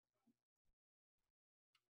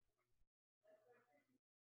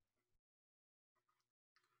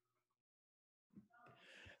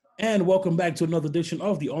And welcome back to another edition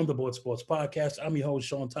of the On the Board Sports Podcast. I'm your host,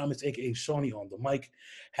 Sean Thomas, aka Shawnee on the mic.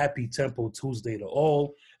 Happy Tempo Tuesday to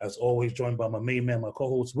all. As always, joined by my main man, my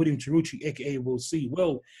co-host, William Chirucci, aka Will C.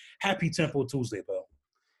 Will, happy Tempo Tuesday, pal.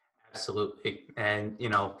 Absolutely. And,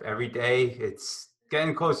 every day it's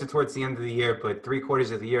getting closer towards the end of the year, but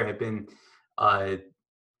 3/4 of the year have been uh,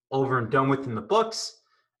 over and done with in the books.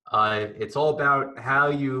 It's all about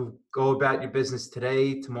how you go about your business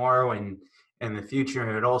today, tomorrow, and the future.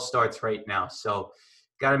 And it all starts right now. So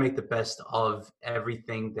got to make the best of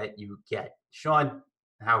everything that you get. Sean,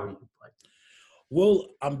 how are you? Will,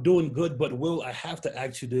 I'm doing good, but Will, I have to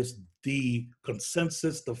ask you this. The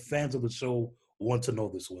consensus, the fans of the show want to know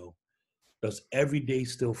this, Will. Does every day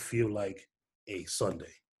still feel like a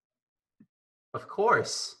Sunday? Of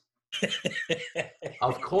course.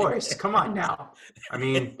 Of course. Come on now. I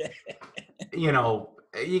mean,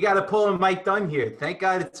 you got to pull a Mike Dunn here. Thank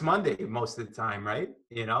God it's Monday most of the time, right?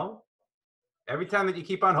 Every time that you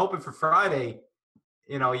keep on hoping for Friday,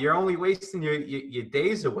 you're only wasting your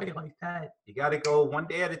days away like that. You got to go one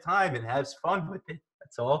day at a time and have fun with it.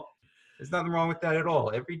 That's all. There's nothing wrong with that at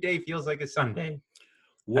all. Every day feels like a Sunday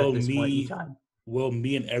at this point in time. Well,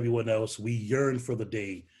 me and everyone else, we yearn for the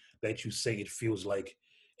day that you say it feels like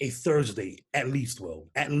a Thursday, at least, Will.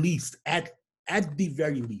 At the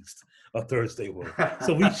very least, a Thursday, Will.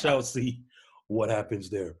 So we shall see what happens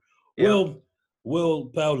there. Yep.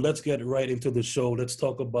 Well, pal, let's get right into the show. Let's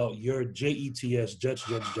talk about your JETS,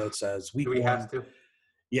 Jets, as week Do we one. have to?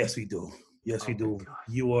 Yes, we do. Yes, we do. God.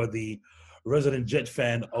 You are the resident Jet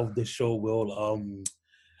fan of the show, Will.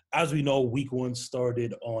 As we know, week one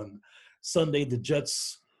started on Sunday. The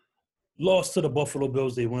Jets lost to the Buffalo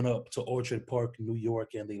Bills. They went up to Orchard Park, New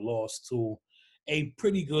York, and they lost to a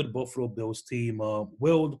pretty good Buffalo Bills team.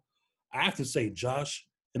 Will, I have to say, Josh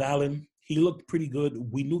and Allen, he looked pretty good.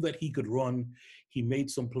 We knew that he could run. He made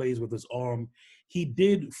some plays with his arm. He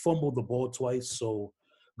did fumble the ball twice, so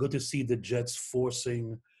good to see the Jets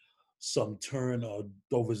forcing some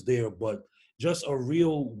turnovers there. But just a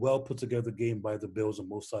real well put together game by the Bills on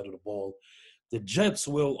both sides of the ball. The Jets,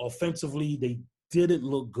 Will, offensively, they didn't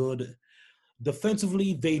look good.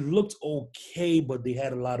 Defensively, they looked okay, but they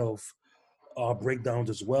had a lot of breakdowns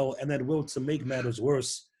as well. And then, Will, to make matters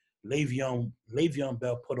worse, Le'Veon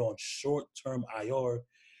Bell put on short-term IR.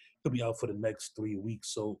 He'll be out for the next 3 weeks.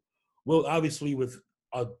 So, Will, obviously with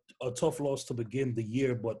a tough loss to begin the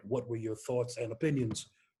year, but what were your thoughts and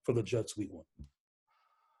opinions for the Jets week one?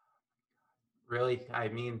 Really? I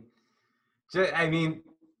mean,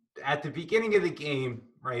 at the beginning of the game,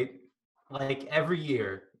 right? Like every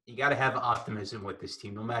year, you got to have optimism with this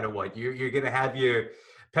team, no matter what. You're going to have your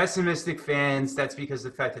pessimistic fans. That's because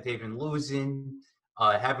of the fact that they've been losing,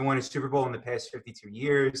 haven't won a Super Bowl in the past 52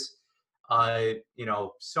 years.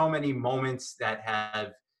 So many moments that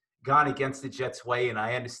have gone against the Jets' way, and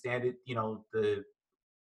I understand it. The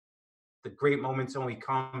great moments only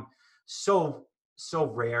come so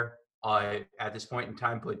rare at this point in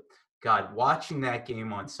time. But God, watching that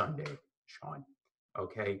game on Sunday, Sean,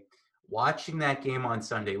 okay, watching that game on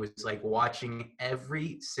Sunday was like watching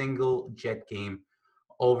every single Jet game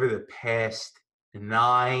over the past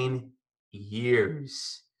 9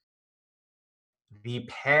 years. The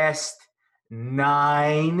past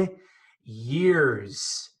 9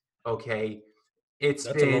 years, okay? That's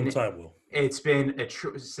a long time, Will. It's been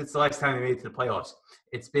since the last time they made it to the playoffs.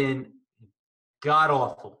 It's been god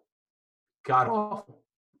awful,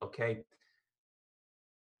 okay?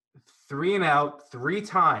 3 and out 3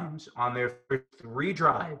 times on their first 3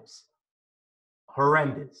 drives.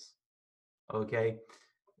 Horrendous, okay?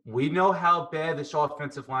 We know how bad this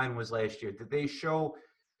offensive line was last year. Did they show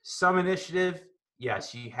some initiative?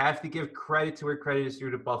 Yes, you have to give credit to where credit is due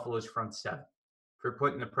to Buffalo's front seven for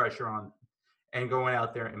putting the pressure on them and going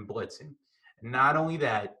out there and blitzing. Not only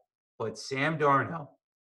that, but Sam Darnold.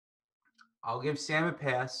 I'll give Sam a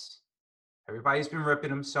pass. Everybody's been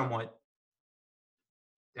ripping him somewhat.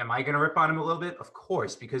 Am I going to rip on him a little bit? Of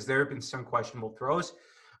course, because there have been some questionable throws.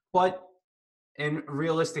 But in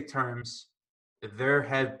realistic terms, there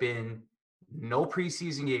have been no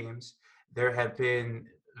preseason games. There have been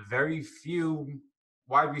very few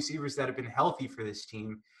wide receivers that have been healthy for this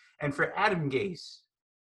team. And for Adam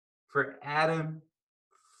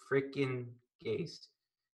freaking Gase,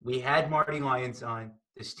 we had Marty Lyons on.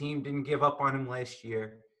 This team didn't give up on him last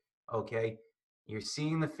year, okay? You're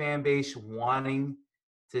seeing the fan base wanting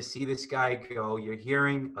to see this guy go. You're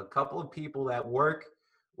hearing a couple of people that work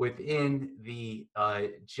within the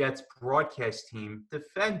Jets broadcast team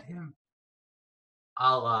defend him,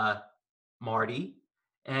 a la Marty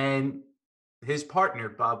and his partner,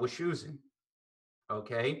 Bob Wischusen,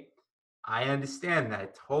 okay? I understand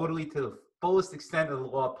that totally to the fullest extent of the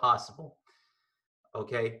law possible.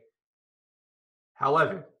 Okay.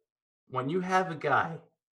 However, when you have a guy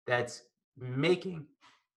that's making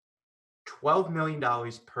 $12 million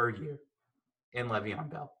per year in Le'Veon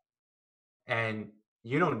Bell, and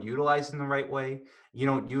you don't utilize him the right way, you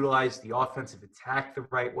don't utilize the offensive attack the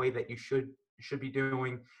right way that you should be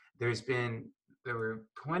doing. There were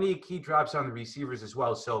plenty of key drops on the receivers as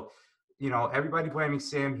well. So, everybody blaming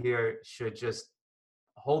Sam here should just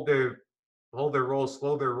hold their roll,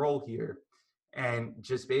 slow their roll here, and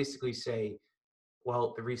just basically say,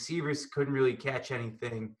 well, the receivers couldn't really catch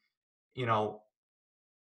anything. You know,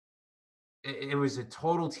 it was a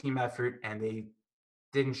total team effort, and they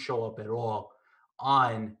didn't show up at all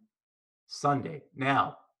on Sunday.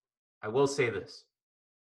 Now, I will say this.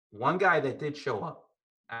 One guy that did show up,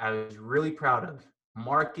 I was really proud of,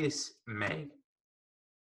 Marcus May.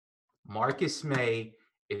 Marcus May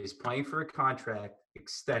is playing for a contract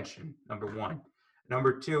extension, number one.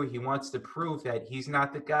 Number two, he wants to prove that he's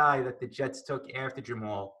not the guy that the Jets took after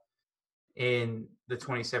Jamal in the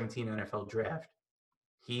 2017 NFL draft.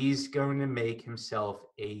 He's going to make himself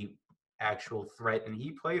a actual threat, and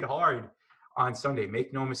he played hard on Sunday.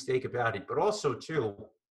 Make no mistake about it. But also, too,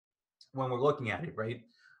 when we're looking at it, right?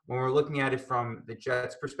 When we're looking at it from the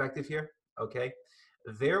Jets' perspective here, okay,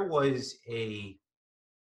 there was a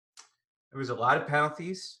lot of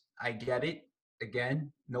penalties. I get it.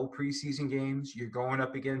 Again, no preseason games. You're going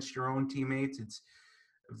up against your own teammates. It's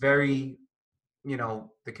very, the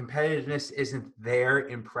competitiveness isn't there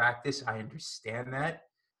in practice. I understand that.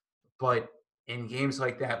 But in games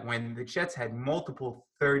like that, when the Jets had multiple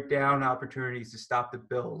third down opportunities to stop the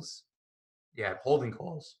Bills, you had holding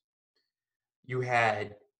calls. You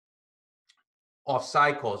had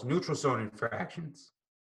offside calls, neutral zone infractions.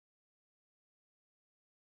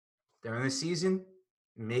 During the season,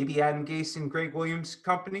 maybe Adam Gase and Greg Williams'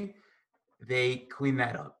 company, they clean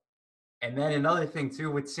that up. And then another thing, too,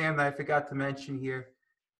 with Sam that I forgot to mention here,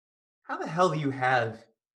 how the hell do you have,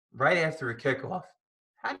 right after a kickoff,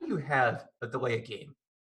 how do you have a delay of game?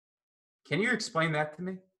 Can you explain that to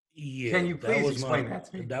me? Yeah, Can you please explain that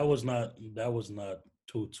to me? That was not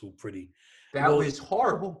too pretty. That was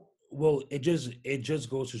horrible. Well, it just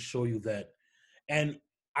goes to show you that, and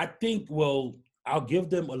I think, well, I'll give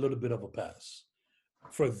them a little bit of a pass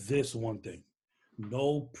for this one thing.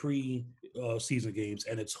 No pre-season games,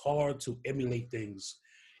 and it's hard to emulate things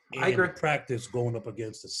in practice going up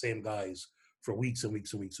against the same guys for weeks and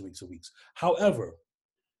weeks and weeks and weeks and weeks. However,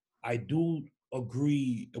 I do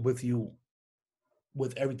agree with you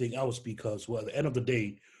with everything else because, well, at the end of the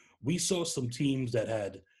day, we saw some teams that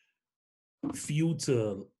had few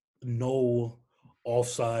to no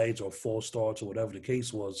offsides or false starts or whatever the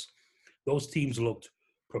case was. Those teams looked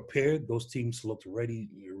prepared. Those teams looked ready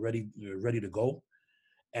to go.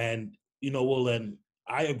 And and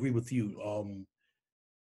I agree with you.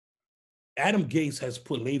 Adam Gase has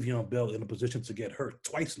put Le'Veon Bell in a position to get hurt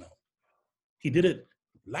twice now. He did it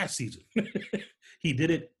last season. He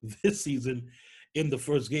did it this season in the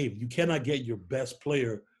first game. You cannot get your best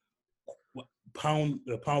player pound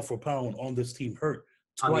for pound on this team hurt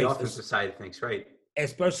twice. On the offensive side of things, right?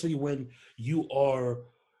 Especially when you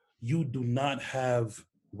do not have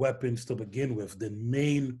weapons to begin with. The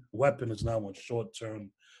main weapon is now on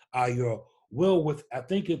short-term IR. I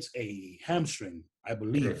think it's a hamstring, I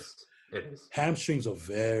believe. It is. Hamstrings are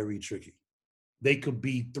very tricky. They could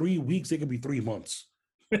be 3 weeks. They could be 3 months.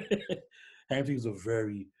 Hamstrings are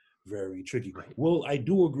very, very tricky. Right. Well, I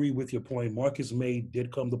do agree with your point. Marcus May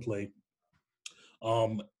did come to play.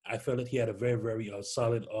 I felt that he had a very, very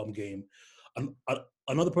solid game.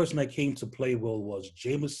 Another person that came to play well was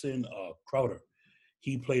Jamison Crowder.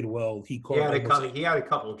 He played well. He had a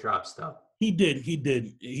couple of drops, though. He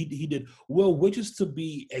did. Well, which is to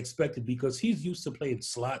be expected because he's used to playing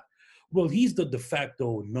slot. Well, he's the de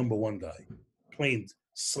facto number one guy playing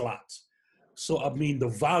slots. So, I mean, the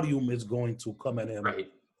volume is going to come at him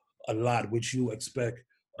a lot, which you expect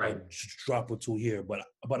a drop or two here.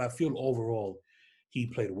 But I feel overall he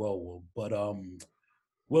played well. But,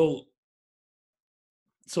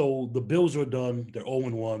 so the Bills are done. They're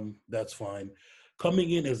 0-1. That's fine.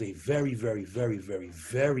 Coming in as a very, very, very, very,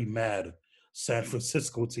 very mad San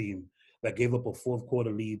Francisco team that gave up a fourth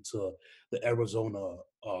quarter lead to the Arizona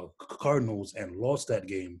Cardinals and lost that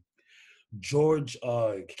game. George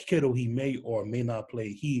Kittle, he may or may not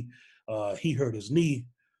play. He hurt his knee.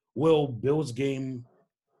 Well, Bills game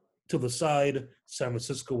to the side. San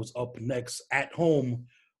Francisco is up next at home.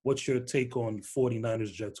 What's your take on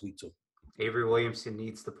 49ers Jets week 2? Avery Williamson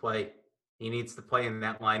needs to play. He needs to play in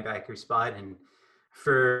that linebacker spot. And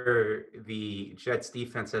for the Jets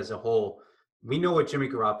defense as a whole, we know what Jimmy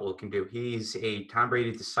Garoppolo can do. He's a Tom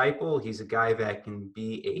Brady disciple. He's a guy that can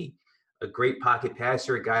be a great pocket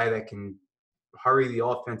passer, a guy that can hurry the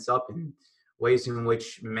offense up in ways in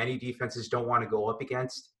which many defenses don't want to go up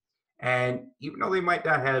against. And even though they might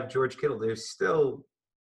not have George Kittle, they're still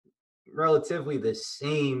relatively the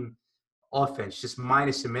same offense, just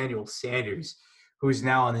minus Emmanuel Sanders, who's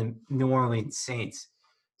now on the New Orleans Saints.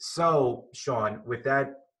 So, Sean, with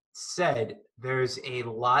that said, there's a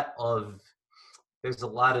lot of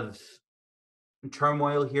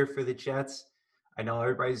turmoil here for the Jets. I know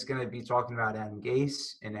everybody's going to be talking about Adam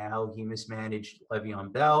Gase and how he mismanaged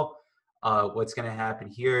Le'Veon Bell. What's going to happen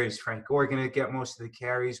here is Frank Gore going to get most of the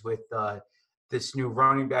carries with this new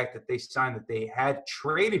running back that they signed that they had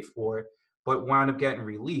traded for, but wound up getting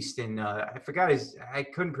released. And I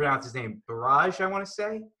couldn't pronounce his name. Barrage, I want to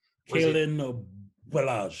say. Kalen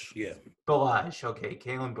Ballage, yeah. Ballage, okay,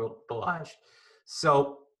 Kalen Ballage.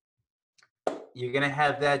 So you're going to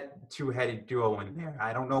have that two-headed duo in there.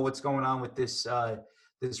 I don't know what's going on with this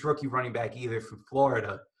rookie running back either from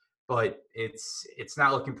Florida, but it's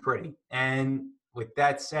not looking pretty. And with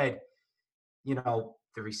that said, the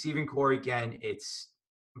receiving core, again, it's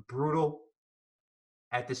brutal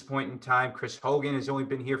at this point in time. Chris Hogan has only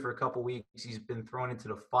been here for a couple weeks. He's been thrown into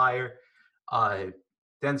the fire.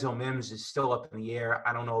 Denzel Mims is still up in the air.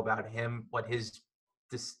 I don't know about him, what his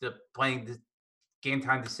playing the game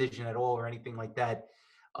time decision at all or anything like that,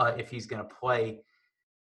 if he's going to play.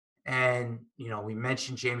 And, we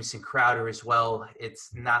mentioned Jamison Crowder as well.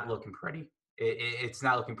 It's not looking pretty. It's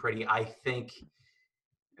not looking pretty. I think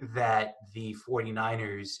that the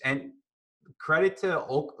 49ers, and credit to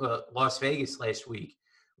Las Vegas last week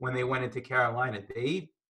when they went into Carolina,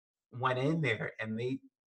 they went in there and they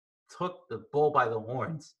took the bull by the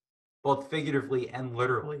horns, both figuratively and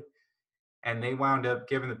literally. And they wound up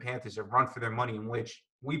giving the Panthers a run for their money, in which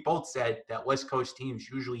we both said that West Coast teams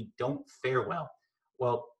usually don't fare well.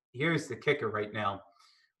 Well, here's the kicker right now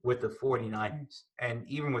with the 49ers and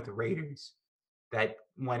even with the Raiders that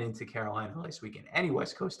went into Carolina last weekend. Any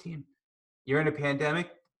West Coast team, you're in a pandemic,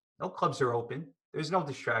 no clubs are open. There's no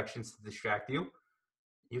distractions to distract you.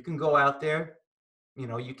 You can go out there.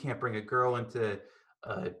 You can't bring a girl into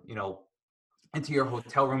your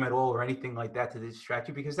hotel room at all or anything like that to distract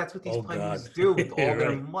you, because that's what these players do with all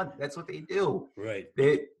their money. That's what they do. Right.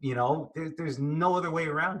 There's no other way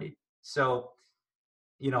around it. So,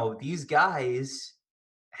 these guys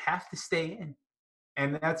have to stay in.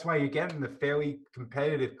 And that's why you're getting the fairly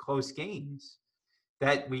competitive close games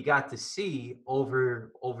that we got to see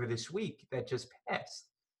over this week that just passed.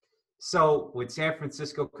 So with San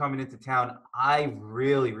Francisco coming into town, I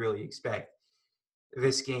really, really expect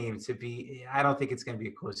this game to be, I don't think it's going to be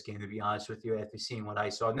a close game, to be honest with you, after seeing what I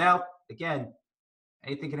saw. Now, again,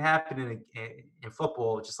 anything can happen in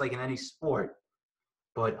football, just like in any sport,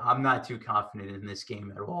 but I'm not too confident in this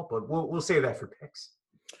game at all. But we'll save that for picks.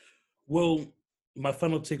 Well, my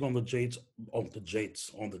final take on the Jets. The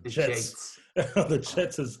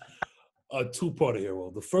Jets is a two-parter here.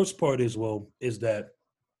 Well, the first part is that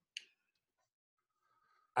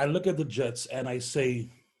I look at the Jets and I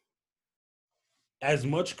say, as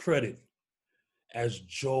much credit as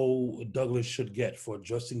Joe Douglas should get for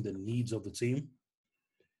addressing the needs of the team,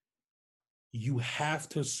 you have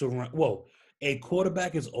to surround. Well, a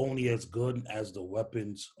quarterback is only as good as the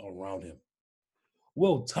weapons around him.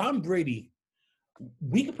 Well, Tom Brady,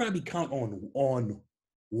 we could probably count on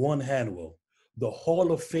one hand, the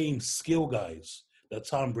Hall of Fame skill guys that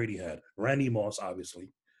Tom Brady had. Randy Moss,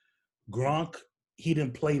 obviously. Gronk, he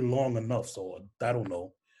didn't play long enough, so I don't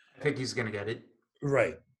know. I think he's going to get it.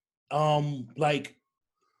 Right. But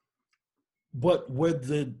where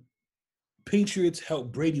the Patriots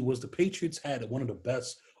helped Brady was the Patriots had one of the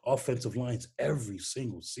best offensive lines every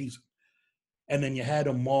single season. And then you had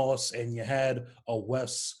a Moss and you had a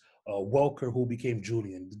Wes Welker who became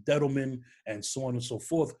Julian Edelman and so on and so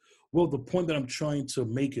forth. Well, the point that I'm trying to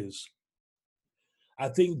make is I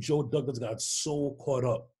think Joe Douglas got so caught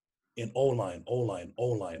up in O-line,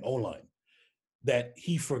 that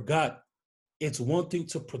he forgot it's one thing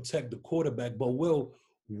to protect the quarterback, but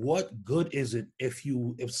what good is it if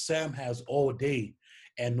Sam has all day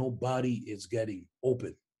and nobody is getting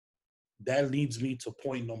open? That leads me to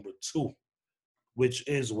point number 2, which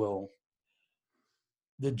is,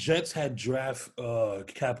 the Jets had draft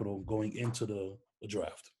capital going into the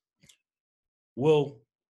draft. Well,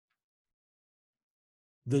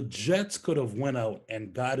 the Jets could have went out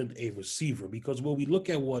and gotten a receiver because we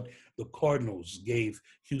look at what the Cardinals gave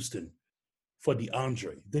Houston for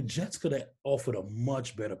DeAndre. The Jets could have offered a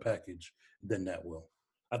much better package than that,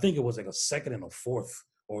 I think it was like a second and a fourth,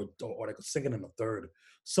 or like a second and a third,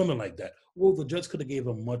 something like that. Well, the Jets could have gave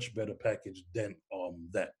a much better package than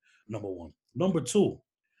that. Number one. Number two,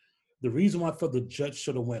 the reason why I felt the Jets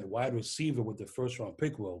should have went wide receiver with the first round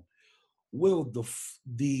pick,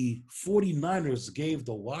 the 49ers gave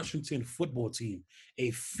the Washington football team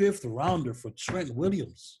a fifth rounder for Trent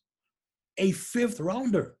Williams. A fifth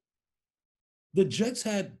rounder. The Jets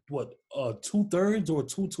had what, 2/3 or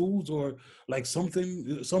 2/2s or like something.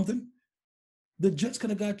 The Jets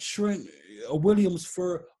could have got Trent Williams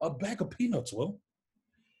for a bag of peanuts,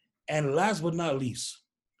 And last but not least,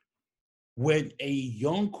 when a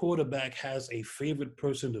young quarterback has a favorite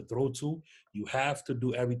person to throw to, you have to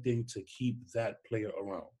do everything to keep that player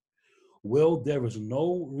around. Well, there is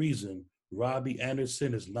no reason Robbie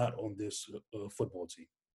Anderson is not on this football team.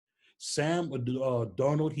 Sam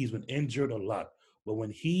Darnold, he's been injured a lot, but when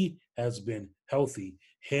he has been healthy,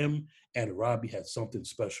 him and Robbie had something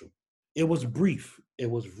special. It was brief. It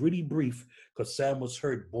was really brief because Sam was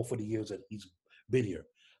hurt both of the years that he's been here.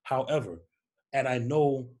 However, and I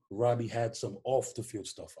know Robbie had some off the field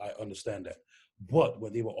stuff. I understand that. But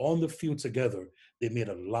when they were on the field together, they made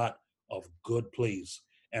a lot of good plays.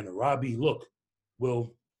 And Robbie, look,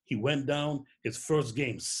 well, he went down his first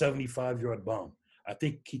game, 75-yard bomb. I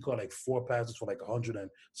think he caught like 4 passes for like 100 and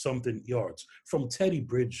something yards from Teddy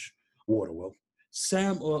Bridgewater. Well,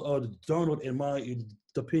 Sam Darnold, in my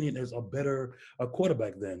opinion, is a better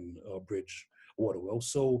quarterback than Bridgewater. Well,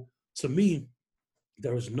 so to me,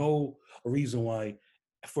 there is no reason why,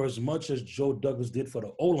 for as much as Joe Douglas did for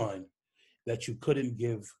the O-line, that you couldn't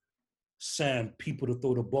give Sam people to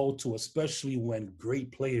throw the ball to, especially when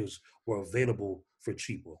great players were available for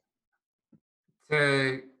cheap.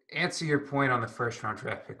 To answer your point on the first round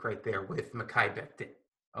draft pick right there with Mekhi Becton,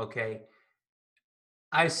 okay,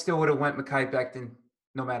 I still would have went Mekhi Becton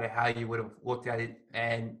no matter how you would have looked at it.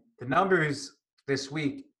 And the numbers this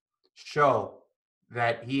week show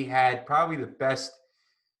that he had probably the best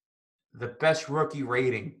rookie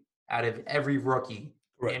rating out of every rookie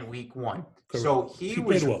in week one. Correct. So he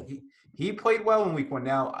played well in week one.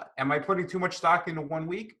 Now, am I putting too much stock into 1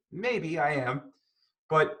 week? Maybe I am.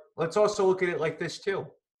 But let's also look at it like this too.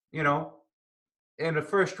 You know, in the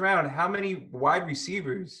first round, how many wide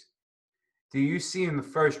receivers do you see in the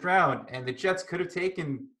first round? And the Jets could have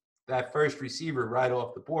taken that first receiver right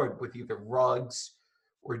off the board with either Ruggs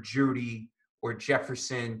or Judy or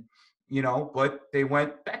Jefferson, but they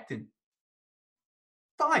went Becton.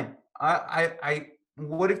 Fine. I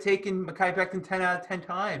would have taken Mekhi Becton 10 out of 10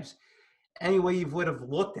 times. Any way you would have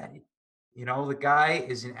looked at it. The guy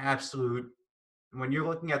is an absolute, when you're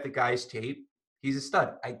looking at the guy's tape, he's a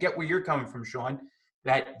stud. I get where you're coming from, Sean,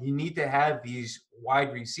 that you need to have these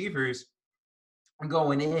wide receivers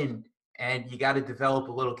going in, and you got to develop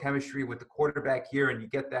a little chemistry with the quarterback here, and you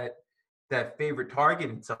get that favorite target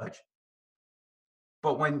and such.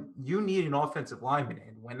 But when you need an offensive lineman,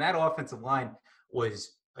 and when that offensive line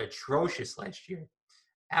was atrocious last year,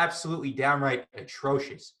 absolutely downright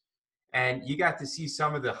atrocious, and you got to see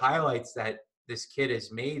some of the highlights that this kid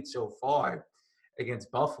has made so far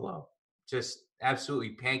against Buffalo, just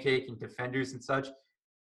absolutely pancaking defenders and such.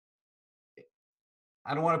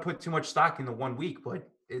 I don't want to put too much stock in the 1 week, but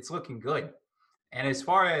it's looking good. And as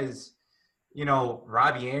far as,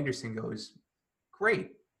 Robbie Anderson goes,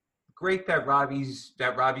 great that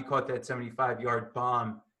Robbie caught that 75-yard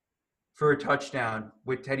bomb for a touchdown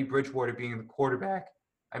with Teddy Bridgewater being the quarterback.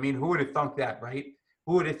 I mean, who would have thunk that, right?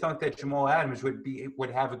 Who would have thunk that Jamal Adams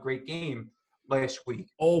would have a great game last week?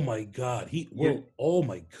 Oh my God. Oh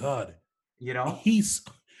my God. He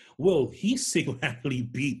single-handedly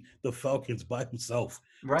beat the Falcons by himself.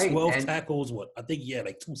 Right. 12 tackles, I think he had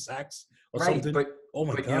like 2 sacks or something. Oh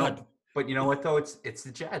my God. But you know what though? It's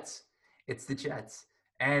the Jets. It's the Jets.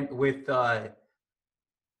 And with and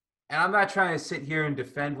I'm not trying to sit here and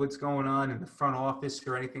defend what's going on in the front office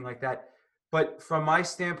or anything like that. But from my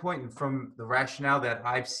standpoint and from the rationale that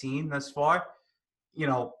I've seen thus far,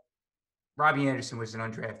 Robbie Anderson was an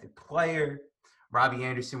undrafted player. Robbie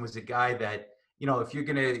Anderson was a guy that, if you're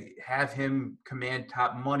going to have him command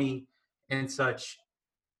top money and such,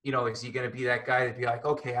 is he going to be that guy to be like,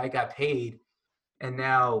 okay, I got paid and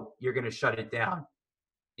now you're going to shut it down,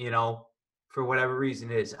 for whatever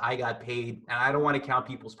reason it is, I got paid, and I don't want to count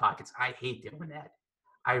people's pockets. I hate doing that.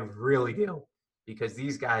 I really do, because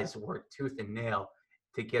these guys work tooth and nail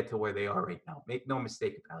to get to where they are right now. Make no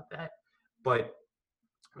mistake about that. But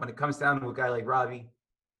when it comes down to a guy like Robbie,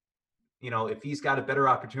 if he's got a better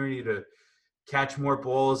opportunity to catch more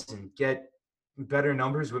balls and get better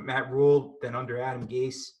numbers with Matt Rule than under Adam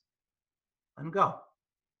Gase, let him go.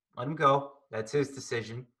 Let him go. That's his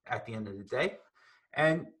decision at the end of the day.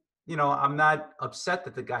 And, I'm not upset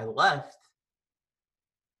that the guy left,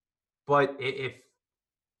 but if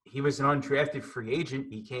he was an undrafted free agent,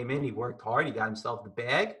 he came in, he worked hard, he got himself the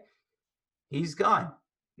bag, he's gone.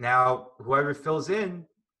 Now, whoever fills in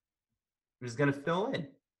is going to fill in.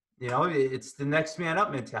 It's the next man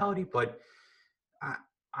up mentality, but I,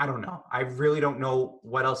 I don't know. I really don't know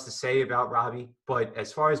what else to say about Robbie. But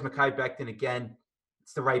as far as Mekhi Becton, again,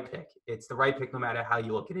 it's the right pick. It's the right pick, no matter how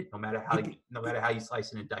you look at it, no matter how you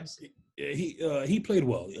slice it and dice it. He played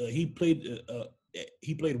well. He played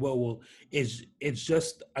well. Well, it's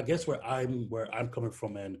just I guess where I'm coming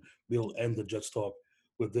from, and we'll end the Jets talk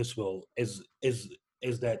with this. Will is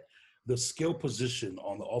that the skill position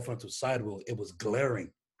on the offensive side? Will it was glaring.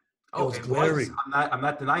 It Oh, was it was. glaring, I'm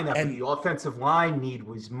not denying that, but and the offensive line need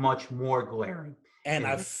was much more glaring. and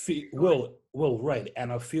I feel right, and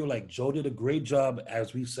I feel like Joe did a great job,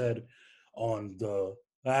 as we said on the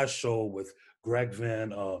last show with Greg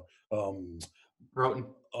Van um, Roten.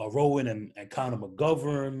 Rowan and Connor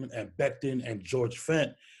McGovern and Becton and George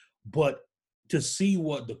Fent. But to see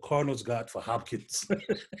what the Cardinals got for Hopkins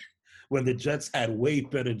when the Jets had way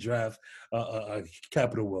better draft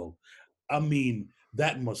capital, Will. I mean,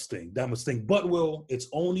 that must sting. That must sting. But, Will, it's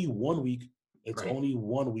only 1 week. It's Right. only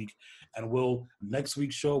 1 week. And, Will, next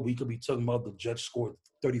week's show, we could be talking about the Jets scored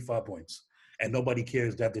 35 points. And nobody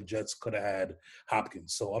cares that the Jets could have had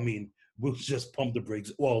Hopkins. So, I mean, we'll just pump the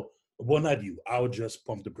brakes. Well, not you. I'll just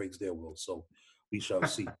pump the brakes there, Will. So we shall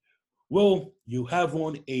see. Will, you have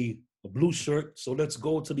on a blue shirt. So let's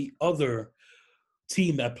go to the other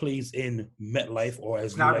team that plays in MetLife, or as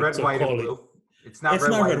It's you not like red, to white, and call it. blue. It's not red,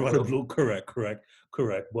 Red, white, and white, and blue. blue.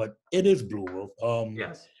 Correct. But it is blue, Will.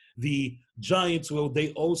 Yes. The Giants, Will,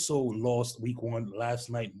 they also lost week 1 last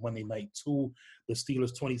night, Monday night, to the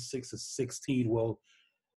Steelers 26-16. Well,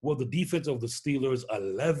 the defense of the Steelers,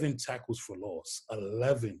 11 tackles for loss.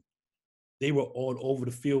 11. They were all over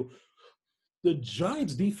the field. The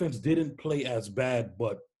Giants' defense didn't play as bad,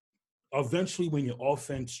 but eventually when your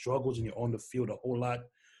offense struggles and you're on the field a whole lot,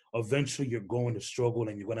 eventually you're going to struggle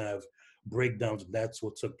and you're going to have breakdowns, and that's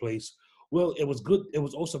what took place. Well, it was good. It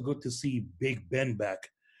was also good to see Big Ben back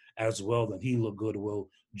as well, and he looked good. Well,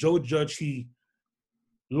 Joe Judge, he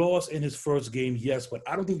lost in his first game, yes, but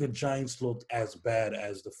I don't think the Giants looked as bad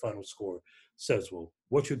as the final score says. Well,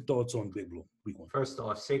 what's your thoughts on Big Blue week 1? First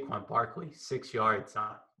off, Saquon Barkley, 6 yards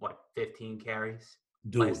on 15 carries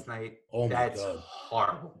Dude, last night. oh my That's God.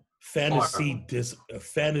 horrible. Fantasy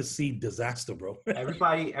disaster, bro.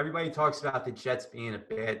 Everybody talks about the Jets being a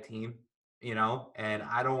bad team, and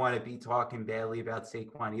I don't want to be talking badly about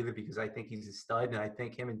Saquon either, because I think he's a stud, and I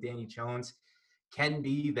think him and Danny Jones can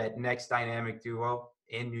be that next dynamic duo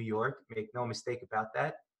in New York. Make no mistake about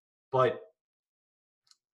that. But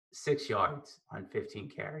 6 yards on 15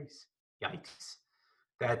 carries. Yikes.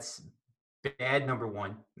 That's bad, number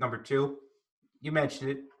one. Number two, you mentioned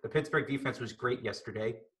it. The Pittsburgh defense was great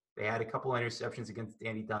yesterday. They had a couple interceptions against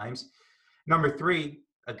Danny Dimes. Number three,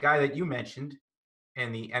 a guy that you mentioned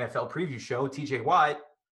in the NFL preview show, TJ Watt,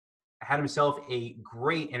 had himself a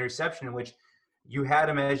great interception in which you had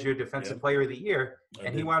him as your defensive player of the year,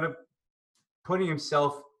 and he wound up putting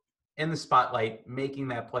himself in the spotlight, making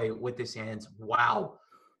that play with his hands. Wow.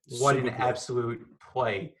 What an absolute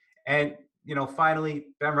play. And, finally,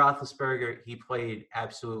 Ben Roethlisberger, he played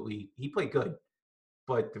good.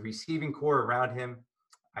 But the receiving core around him,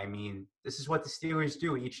 I mean, this is what the Steelers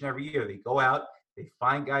do each and every year. They go out, they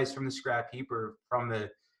find guys from the scrap heap, or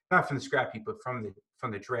not from the scrap heap, but from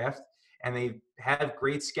the draft, and they have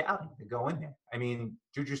great scouting to go in there. I mean,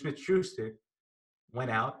 Juju Smith-Schuster went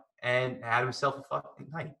out and had himself a fucking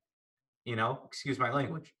night. Excuse my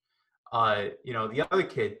language. The other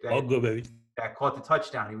kid that caught the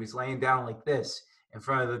touchdown, he was laying down like this in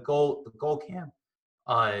front of the goal cam.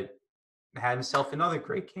 Had himself another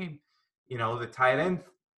great game. The tight end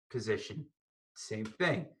position, same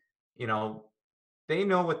thing. They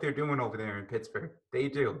know what they're doing over there in Pittsburgh. They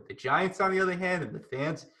do. The Giants, on the other hand, and the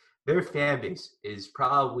fans, their fan base is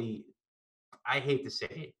probably, I hate to say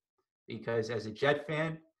it, because as a Jet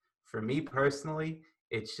fan, for me personally,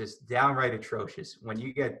 it's just downright atrocious when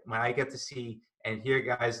I get to see and hear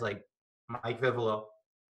guys like Mike Vivolo,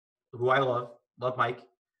 who I love Mike,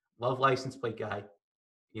 love license plate guy,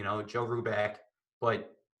 Joe Ruback,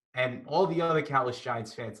 and all the other countless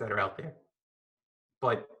Giants fans that are out there.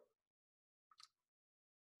 But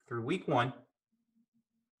through week 1,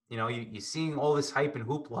 you're seeing all this hype and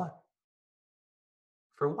hoopla.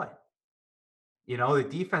 For what? The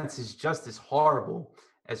defense is just as horrible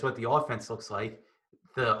as what the offense looks like.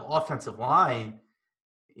 The offensive line,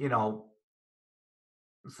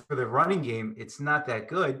 for the running game, it's not that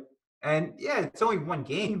good. And yeah, it's only one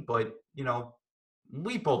game, but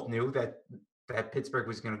we both knew that Pittsburgh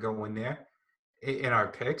was going to go in there in our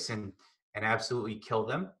picks and absolutely kill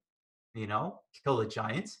them. Kill the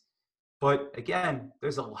Giants. But again,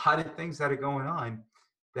 there's a lot of things that are going on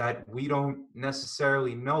that we don't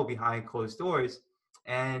necessarily know behind closed doors.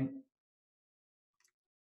 And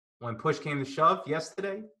when push came to shove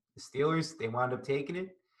yesterday, the Steelers, they wound up taking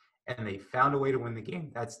it and they found a way to win the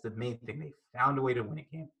game. That's the main thing. They found a way to win a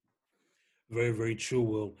game. Very, very true,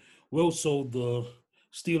 Will. Will, so the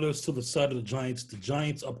Steelers to the side of the Giants. The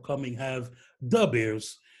Giants upcoming have the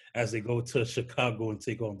Bears as they go to Chicago and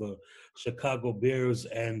take on the Chicago Bears.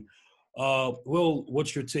 And Will,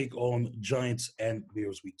 what's your take on Giants and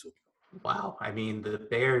Bears week 2? Wow. I mean, the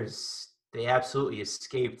Bears, they absolutely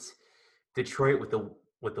escaped Detroit with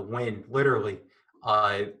the win, literally.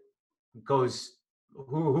 Goes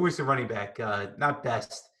who is the running back? Not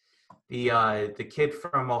Best. The kid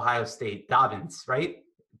from Ohio State, Dobbins, right?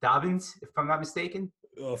 Dobbins, if I'm not mistaken.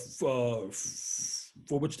 For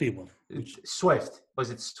which team? Swift. Was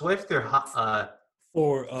it Swift or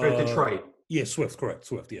for Detroit? Yeah, Swift, correct.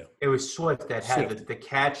 Swift, yeah. It was Swift that had the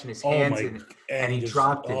catch in his hands and he just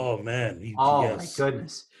dropped it. Oh man! My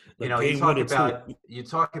goodness! You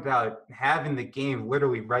talk about having the game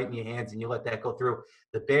literally right in your hands and you let that go through.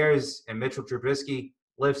 The Bears and Mitchell Trubisky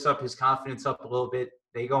lifts up his confidence up a little bit.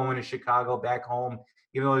 They go into Chicago, back home,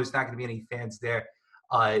 even though there's not going to be any fans there.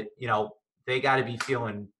 They got to be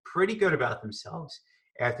feeling pretty good about themselves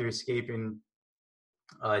after escaping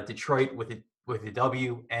Detroit with a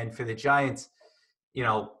W. And for the Giants,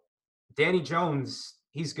 Danny Jones,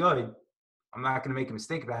 he's good. I'm not going to make a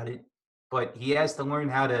mistake about it, but he has to learn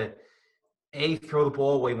how to throw the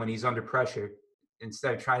ball away when he's under pressure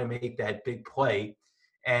instead of trying to make that big play,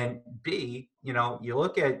 and B, you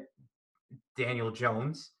look at Daniel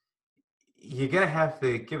Jones, you're going to have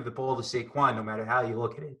to give the ball to Saquon no matter how you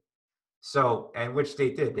look at it. So, and which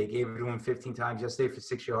they did. They gave it to him 15 times yesterday for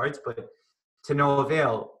 6 yards, but to no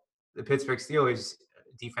avail. The Pittsburgh Steelers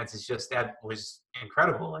defense was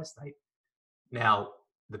incredible last night. Now,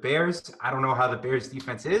 the Bears, I don't know how the Bears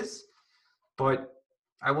defense is, but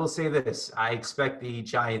I will say this. I expect the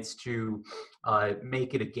Giants to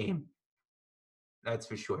make it a game. That's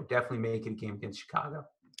for sure. Definitely make it a game against Chicago.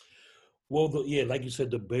 Well, like you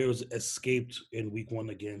said, the Bears escaped in week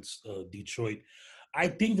 1 against Detroit. I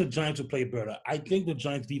think the Giants will play better. I think the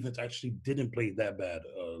Giants defense actually didn't play that bad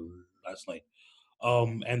last night.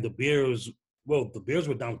 And the Bears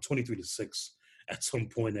were down 23-6 at some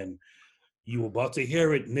point, and you were about to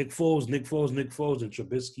hear it. Nick Foles, and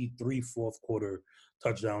Trubisky, 3 fourth-quarter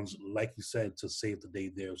touchdowns, like you said, to save the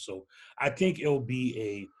day there. So I think it'll be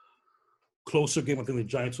a closer game. I think the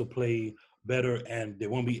Giants will play better, and there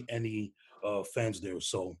won't be any fans there.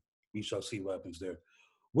 So we shall see what happens there.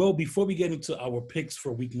 Well, before we get into our picks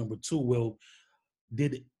for week number 2, Will,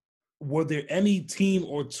 were there any team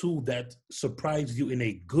or two that surprised you in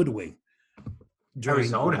a good way during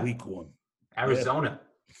week 1? Arizona,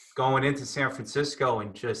 going into San Francisco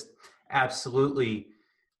and just absolutely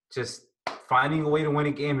just finding a way to win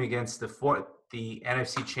a game against the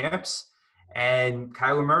NFC champs, and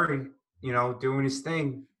Kyler Murray, doing his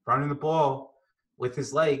thing, running the ball with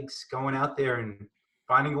his legs, going out there and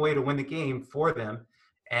finding a way to win the game for them.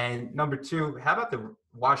 And number 2, how about the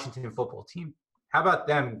Washington football team? How about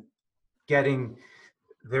them getting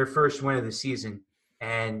their first win of the season?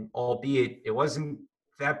 And albeit it wasn't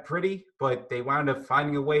that pretty, but they wound up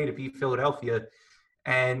finding a way to beat Philadelphia.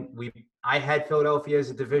 And I had Philadelphia as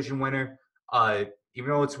a division winner.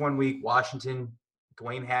 Even though it's 1 week, Washington,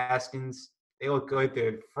 Dwayne Haskins, they look good.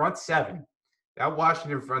 They're front 7. That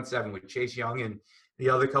Washington front 7 with Chase Young and the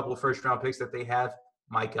other couple of first-round picks that they have,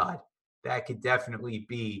 my God, that could definitely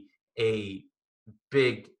be a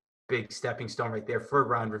big stepping stone right there for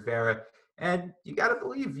Ron Rivera. And you got to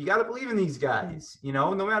believe in these guys,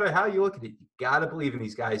 no matter how you look at it, you got to believe in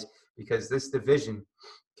these guys because this division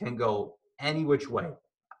can go any which way.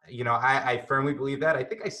 I firmly believe that. I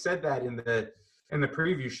think I said that in the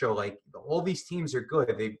preview show, like all these teams are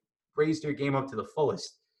good. They've raised their game up to the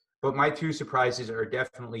fullest, but my 2 surprises are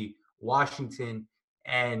definitely Washington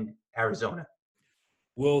and Arizona.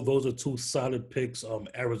 Well, those are 2 solid picks.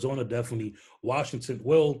 Arizona, definitely. Washington,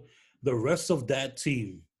 well, the rest of that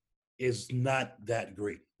team is not that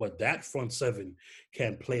great, but that front 7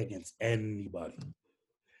 can play against anybody.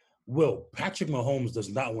 Well, Patrick Mahomes does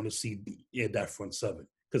not want to see that front 7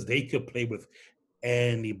 because they could play with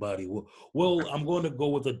anybody. Well, I'm going to go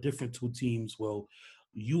with a different 2 teams. Well,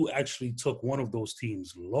 you actually took one of those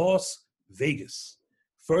teams, Las Vegas.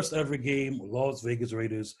 First ever game, Las Vegas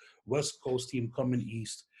Raiders, West Coast team coming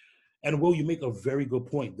east. And Will, you make a very good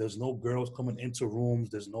point. There's no girls coming into rooms.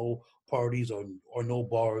 There's no parties or no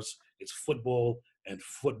bars. It's football and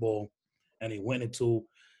football. And he went into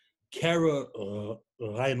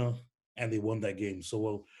Carolina and they won that game. So,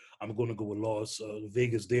 well, I'm going to go with Las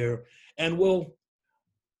Vegas there. And, well,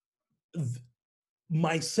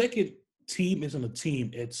 my second team isn't a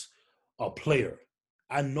team. It's a player.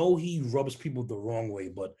 I know he rubs people the wrong way,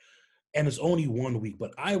 and it's only 1 week,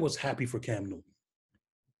 but I was happy for Cam Newton.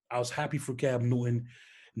 I was happy for Cam Newton.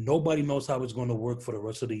 Nobody knows how it's going to work for the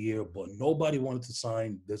rest of the year, but nobody wanted to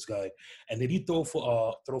sign this guy. And did he throw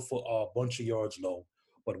for a bunch of yards? No.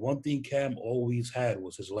 But one thing Cam always had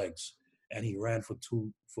was his legs, and he ran for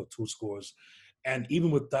two scores. And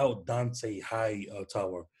even without Dante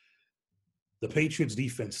Hightower, the Patriots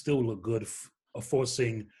defense still looked good,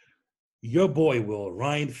 forcing your boy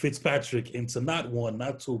Ryan Fitzpatrick into not one,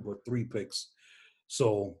 not two, but 3 picks.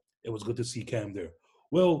 So it was good to see Cam there.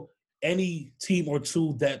 Well, any team or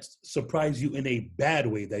two that surprised you in a bad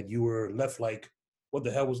way that you were left like, what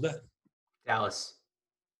the hell was that? Dallas.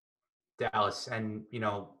 And,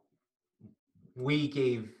 we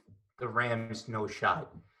gave the Rams no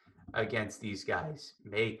shot against these guys.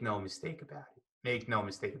 Make no mistake about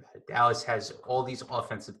it. Dallas has all these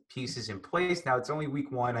offensive pieces in place. Now, it's only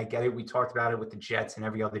week 1. I get it. We talked about it with the Jets and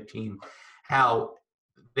every other team, how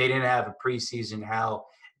they didn't have a preseason, how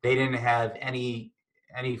they didn't have any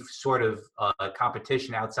sort of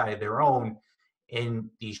competition outside of their own in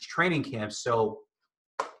these training camps. So,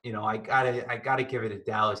 I gotta give it to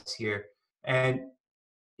Dallas here. And,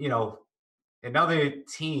 another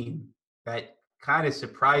team that kind of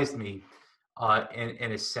surprised me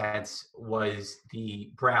in a sense was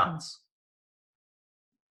the Browns.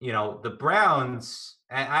 The Browns,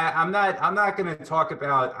 and I'm not going to talk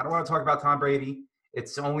about, I don't want to talk about Tom Brady.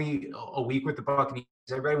 It's only a week with the Buccaneers.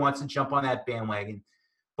 Everybody wants to jump on that bandwagon.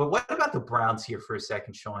 But what about the Browns here for a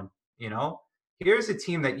second, Sean? Here's a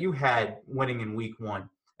team that you had winning in week 1.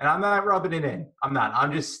 And I'm not rubbing it in.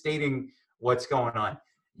 I'm just stating what's going on.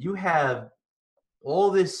 You have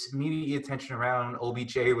all this media attention around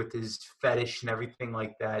OBJ with his fetish and everything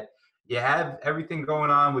like that. You have everything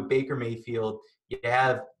going on with Baker Mayfield. You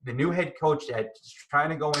have the new head coach that's trying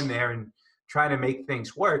to go in there and trying to make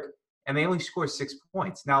things work, and they only score 6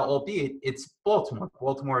 points. Now, albeit it's Baltimore.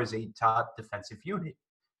 Baltimore is a top defensive unit.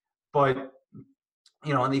 But,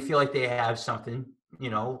 and they feel like they have something,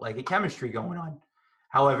 like a chemistry going on.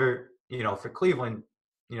 However, for Cleveland,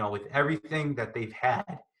 with everything that they've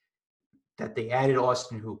had, that they added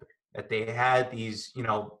Austin Hooper, that they had these,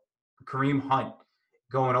 Kareem Hunt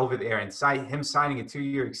going over there and him signing a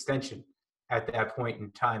 2-year extension at that point in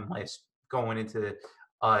time going into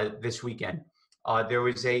this weekend. There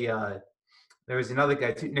was another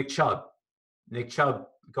guy too, Nick Chubb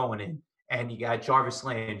going in, and you got Jarvis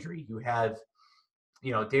Landry. You have,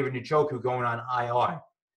 David Njoku going on IR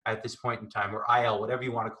at this point in time, or IL, whatever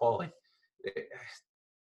you want to call it.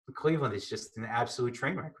 Cleveland is just an absolute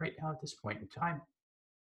train wreck right now at this point in time.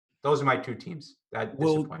 Those are my 2 teams that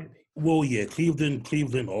disappointed me. Well, yeah, Cleveland.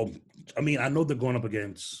 I know they're going up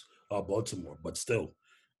against Baltimore, but still,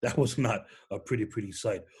 that was not a pretty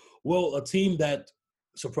sight. Well, a team that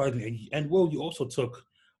surprised me, and Will, you also took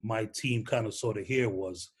my team kind of sort of here,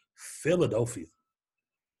 was Philadelphia.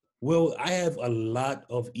 Well, I have a lot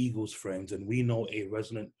of Eagles friends, and we know a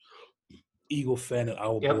resident Eagle fan, and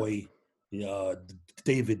our boy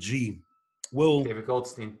David G. David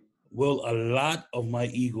Goldstein. Well, a lot of my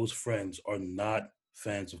Eagles friends are not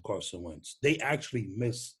fans of Carson Wentz. They actually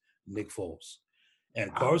miss Nick Foles.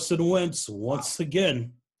 And Carson Wentz, once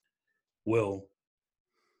again,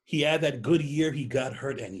 he had that good year. He got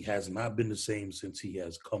hurt, and he has not been the same since he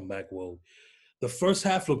has come back. Well, the first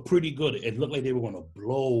half looked pretty good. It looked like they were going to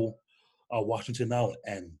blow Washington out.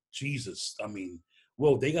 And Jesus,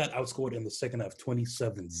 they got outscored in the second half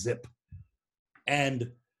 27-0.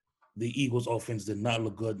 And the Eagles offense did not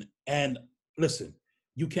look good. And listen,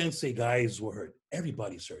 you can't say guys were hurt.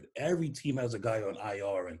 Everybody's hurt. Every team has a guy on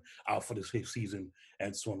IR and out for the season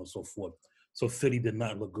and so on and so forth. So Philly did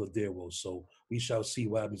not look good there, Will. So we shall see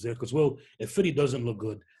what happens there. Because, if Philly doesn't look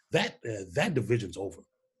good, that division's over.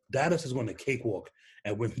 Dallas is going to cakewalk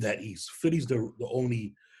and win that East. Philly's the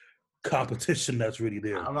only competition that's really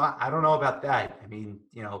there. I don't know about that.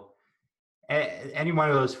 Any one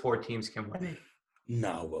of those 4 teams can win it.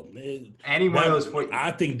 No, any one of those 4.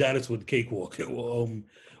 I think Dallas would cakewalk.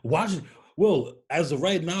 Washington. Well, as of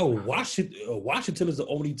right now, Washington is the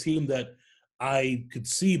only team that I could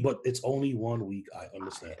see, but it's only 1 week. I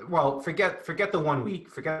understand. Well, forget the 1 week.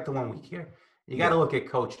 Forget the 1 week here. You got to look at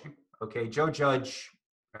coaching. Okay, Joe Judge.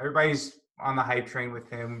 Everybody's on the hype train with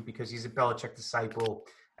him because he's a Belichick disciple.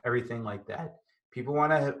 everything like that. People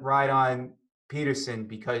want to ride on Peterson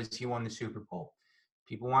because he won the Super Bowl.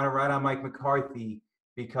 People want to ride on Mike McCarthy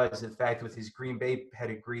because of the fact with his Green Bay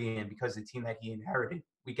pedigree and because of the team that he inherited.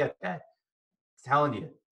 We get that. I'm telling you,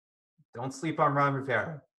 don't sleep on Ron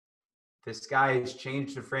Rivera. This guy has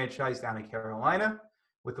changed the franchise down in Carolina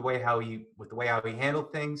with the way how he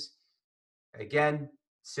handled things. Again,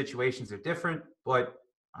 situations are different, but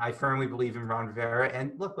I firmly believe in Ron Rivera.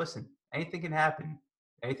 And look, listen, anything can happen.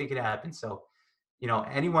 Anything can happen. So,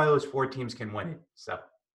 any one of those four teams can win it. So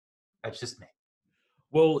that's just me.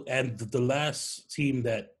 Well, and the last team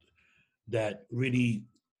that really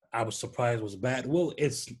I was surprised was bad. Well,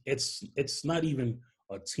 it's not even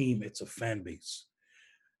a team; it's a fan base.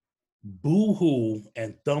 Boo-hoo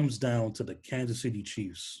and thumbs down to the Kansas City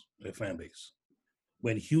Chiefs, their fan base.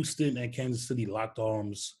 When Houston and Kansas City locked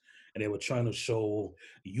arms and they were trying to show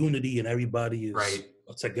unity and everybody is Right.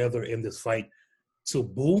 together in this fight, to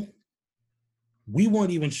boo, we weren't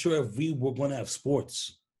even sure if we were going to have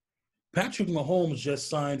sports. Patrick Mahomes just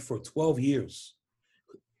signed for 12 years.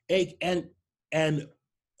 And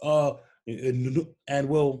uh and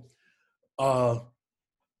well a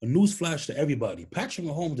newsflash to everybody. Patrick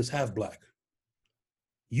Mahomes is half black.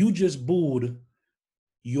 You just booed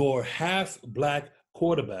your half black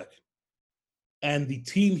quarterback and the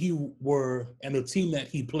team the team that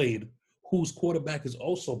he played, whose quarterback is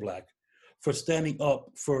also black, for standing up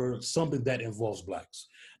for something that involves blacks.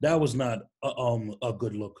 That was not a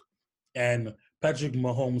good look. And Patrick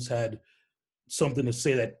Mahomes had something to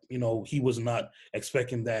say that, he was not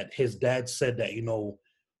expecting that. His dad said that,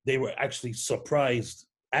 they were actually surprised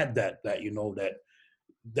at that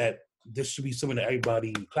this should be something that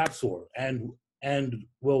everybody claps for. And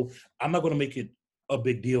well, I'm not going to make it a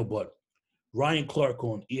big deal, but Ryan Clark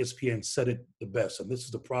on ESPN said it the best, and this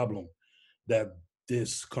is the problem that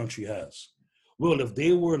this country has. Well, if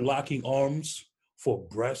they were locking arms for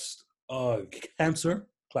breast cancer,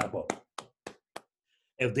 clap up.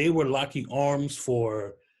 If they were locking arms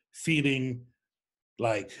for feeding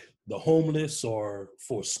like the homeless or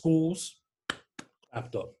for schools,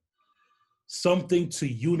 clapped up. Something to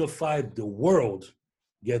unify the world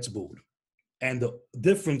gets booed. And the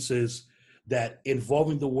difference is that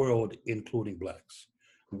involving the world, including blacks.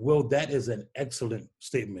 Well, that is an excellent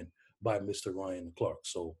statement by Mr. Ryan Clark.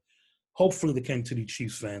 So hopefully the Kansas City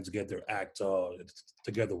Chiefs fans get their act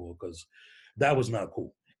together, because that was not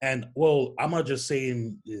cool. And well, I'm not just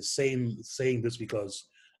saying this because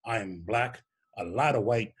I'm black. A lot of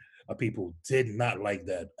white people did not like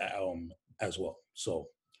that as well. So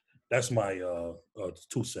that's my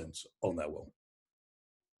 2 cents on that one.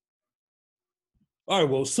 All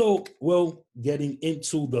right, getting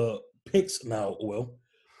into the picks now,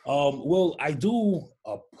 I do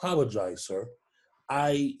apologize, sir.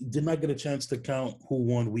 I did not get a chance to count who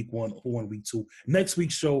won week 1, who won week 2. Next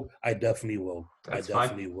week's show, I definitely will. That's I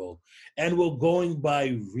definitely will. And we're going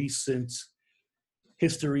by recent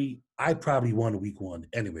history. I probably won week 1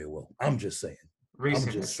 anyway. Well, I'm just saying.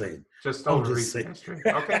 Recent history. Just over recent history.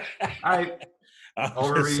 Okay. All right.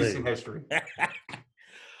 Over recent history.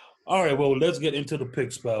 All right, well, let's get into the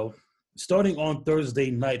picks, pal. Starting on Thursday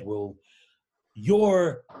night,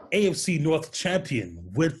 your AFC North champion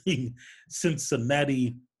winning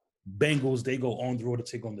Cincinnati Bengals. They go on the road to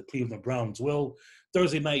take on the Cleveland Browns. Well,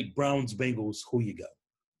 Thursday night, Browns, Bengals, who you got?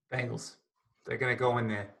 Bengals. They're going to go in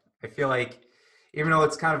there. I feel like even though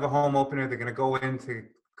it's kind of a home opener, they're going to go into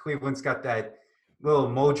Cleveland's got that little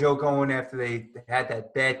mojo going after they had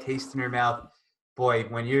that bad taste in their mouth. Boy,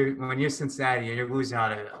 when you're Cincinnati and you're losing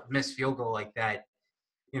on a missed field goal like that,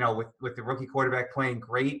 with the rookie quarterback playing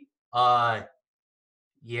great,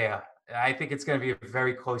 yeah, I think it's going to be a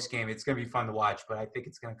very close game. It's going to be fun to watch, but I think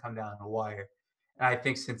it's going to come down to the wire. And I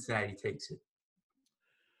think Cincinnati takes it.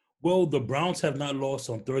 Well, the Browns have not lost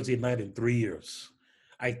on Thursday night in 3 years.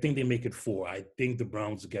 I think they make it 4. I think the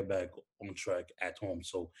Browns get back on track at home.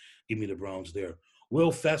 So give me the Browns there.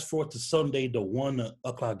 Well, fast forward to Sunday, the 1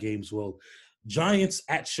 o'clock games. Well, Giants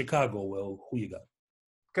at Chicago. Well, who you got?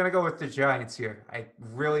 Going to go with the Giants here. I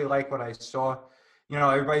really like what I saw.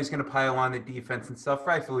 Everybody's going to pile on the defense and stuff,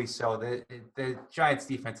 rightfully so. The Giants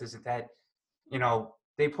defense isn't that,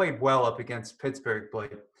 they played well up against Pittsburgh,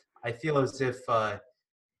 but I feel as if, the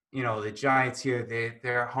Giants here,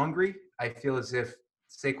 they're hungry. I feel as if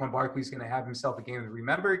Saquon Barkley's going to have himself a game to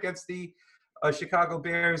remember against the Chicago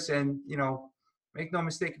Bears. And, make no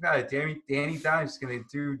mistake about it, Danny Dimes is going to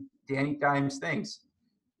do Danny Dimes things,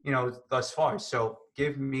 thus far. So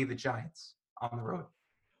give me the Giants on the road.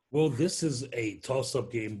 Well, this is a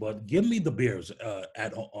toss-up game, but give me the Bears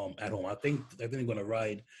at home. I think they're going to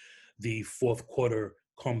ride the fourth quarter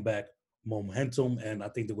comeback momentum, and I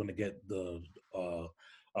think they're going to get the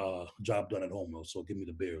job done at home. So give me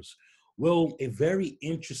the Bears. Well, a very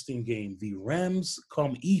interesting game. The Rams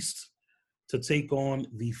come east to take on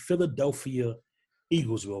the Philadelphia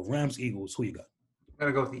Eagles. Well, Rams, Eagles, who you got? I'm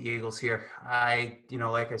gonna go with the Eagles here.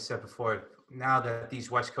 Like I said before, now that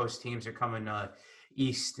these West Coast teams are coming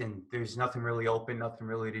east and there's nothing really open, nothing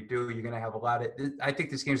really to do, you're gonna have a lot of. I think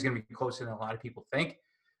this game is gonna be closer than a lot of people think,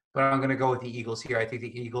 but I'm gonna go with the Eagles here. I think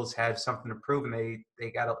the Eagles have something to prove, and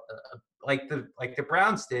they got like the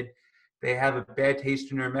Browns did. They have a bad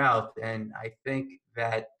taste in their mouth, and I think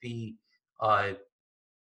that uh,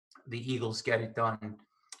 the Eagles get it done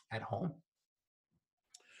at home.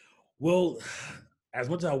 Well, as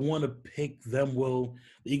much as I want to pick them, well,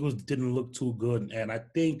 the Eagles didn't look too good, and I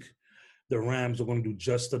think the Rams are going to do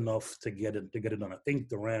just enough to get it done. I think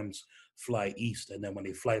the Rams fly east, and then when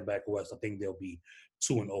they fly back west, I think they'll be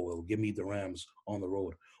 2-0. It'll give me the Rams on the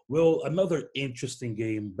road. Well, another interesting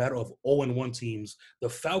game, battle of 0-1 teams, the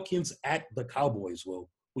Falcons at the Cowboys. Well,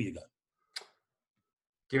 who you got?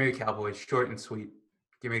 Give me the Cowboys, short and sweet.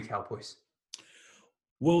 Give me the Cowboys.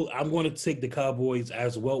 Well, I'm going to take the Cowboys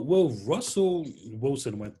as well. Well, Russell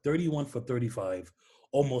Wilson went 31 for 35,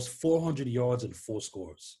 almost 400 yards and 4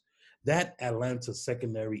 scores. That Atlanta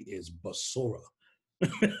secondary is basura.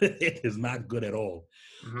 It is not good at all.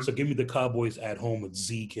 Mm-hmm. So give me the Cowboys at home with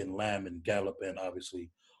Zeke and Lamb and Gallup and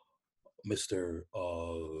obviously Mr.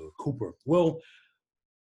 Cooper. Well,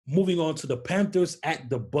 moving on to the Panthers at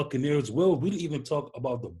the Buccaneers. Well, we didn't even talk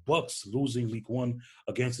about the Bucs losing week 1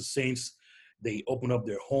 against the Saints. They open up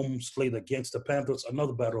their home slate against the Panthers.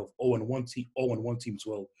 Another battle of 0-1 teams.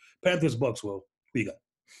 Well, Panthers, Bucs. Well, who you got?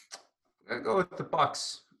 I go with the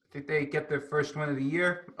Bucs. I think they get their first win of the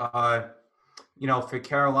year. For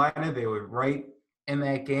Carolina, they were right in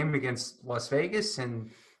that game against Las Vegas,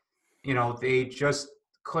 and they just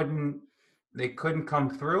couldn't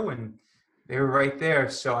come through, and they were right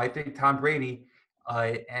there. So I think Tom Brady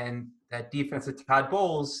and that defense of Todd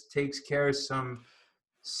Bowles takes care of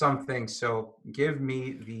something. So give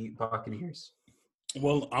me the Buccaneers.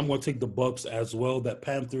 Well, I'm going to take the Bucs as well. The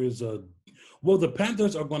Panthers are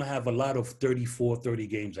going to have a lot of 34-30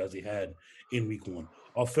 games as they had in week 1.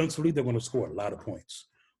 Offensively, they're going to score a lot of points.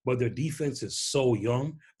 But their defense is so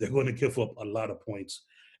young, they're going to give up a lot of points.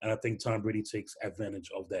 And I think Tom Brady takes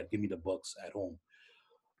advantage of that. Give me the Bucs at home.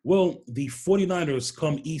 Well, the 49ers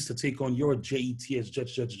come east to take on your Jets,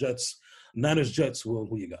 Jets. Niners, Jets. Well,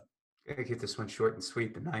 who you got? Gonna get this one short and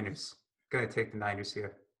sweet. The Niners. Gonna take the Niners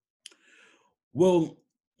here. Well,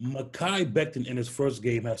 Mekhi Becton in his first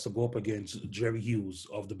game has to go up against Jerry Hughes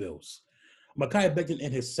of the Bills. Mekhi Becton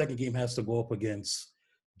in his second game has to go up against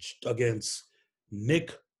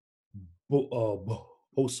Nick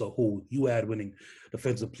Bosa, who you had winning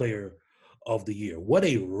Defensive Player of the Year. What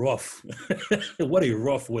a rough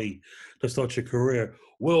way to start your career.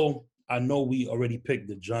 Well, I know we already picked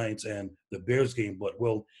the Giants and the Bears game, but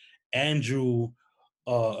Andrew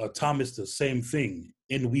Thomas, the same thing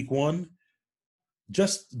in week 1.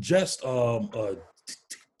 Just TJ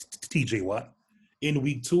Watt. In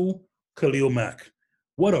week 2, Khalil Mack.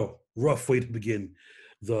 What a rough way to begin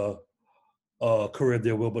the career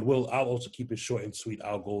there, Will. But I'll also keep it short and sweet.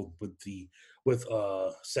 I'll go with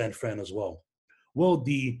San Fran as well. Well,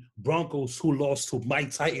 the Broncos, who lost to my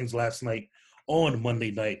Titans last night on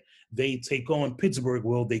Monday night, they take on Pittsburgh.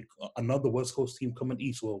 Another West Coast team coming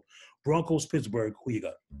east. Well, Broncos, Pittsburgh. Who you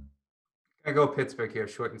got? I go Pittsburgh here,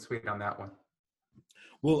 short and sweet on that one.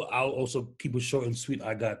 Well, I'll also keep it short and sweet.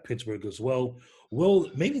 I got Pittsburgh as well. Well,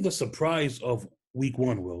 maybe the surprise of week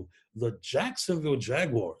 1, the Jacksonville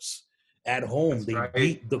Jaguars at home. They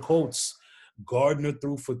beat the Colts. Gardner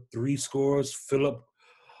threw for 3 scores. Phillip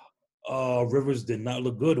Rivers did not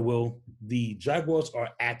look good. Well, the Jaguars are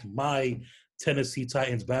at my Tennessee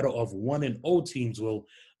Titans, battle of 1-0 teams. Well,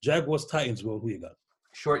 Jaguars, Titans. Well, who you got?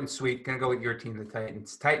 Short and sweet. Gonna go with your team, the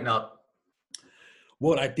Titans. Tighten up.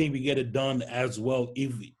 Well, I think we get it done as well.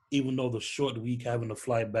 Even though the short week having to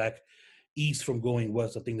fly back east from going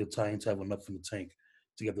west, I think the Titans have enough in the tank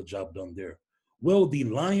to get the job done there. Well, the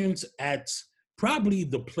Lions at probably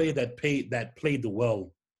the play that played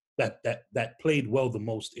well the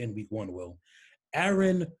most in week 1.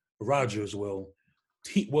 Aaron Rodgers.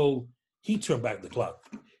 He turned back the clock.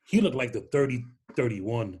 He looked like the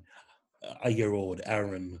 31-year-old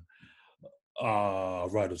Aaron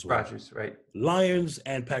Rodgers. Rodgers, right. Lions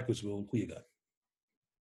and Packers. Who you got?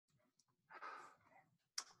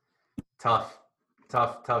 Tough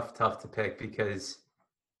to pick because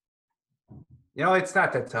it's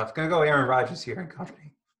not that tough. Gonna go Aaron Rodgers here and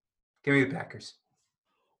company. Give me the Packers.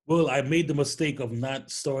 Well, I made the mistake of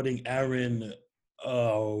not starting Aaron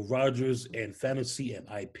Rodgers and fantasy, and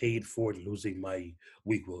I paid for it losing my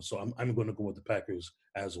week, Will. So I'm going to go with the Packers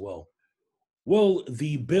as well. Well,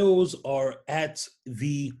 the Bills are at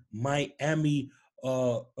the Miami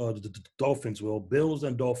the Dolphins. Will Bills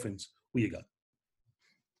and Dolphins? Who you got?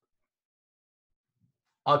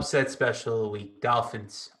 Upset special of the week.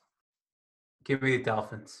 Dolphins. Give me the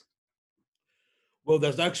Dolphins. Well,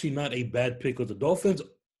 that's actually not a bad pick because the Dolphins.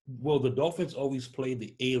 Well, the Dolphins always play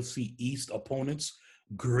the AFC East opponents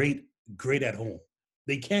great, great at home.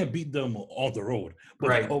 They can't beat them on the road, but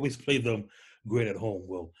they Right. always play them great at home.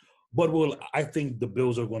 Will, but will I think the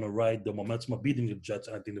Bills are going to ride the momentum of beating the Jets,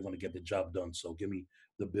 and I think they're going to get the job done. So give me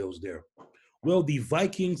the Bills there. Well, the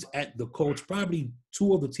Vikings at the Colts, probably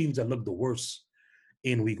two of the teams that look the worst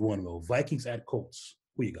in Week 1. Will Vikings at Colts?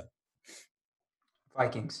 Who you got?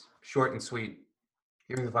 Vikings. Short and sweet.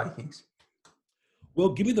 Give me the Vikings.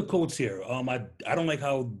 Well, give me the Colts here. I don't like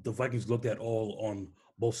how the Vikings looked at all on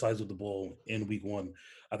both sides of the ball in Week 1.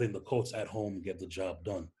 I think the Colts at home get the job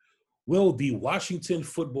done. Will the Washington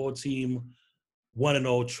football team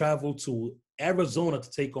 1-0 travel to Arizona to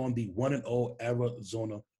take on the 1-0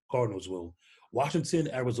 Arizona Cardinals? Will Washington,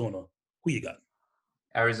 Arizona? Who you got?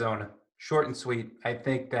 Arizona. Short and sweet. I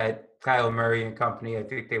think that Kyler Murray and company, I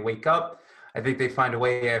think they wake up. I think they find a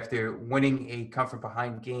way after winning a come from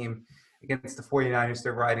behind game against the 49ers.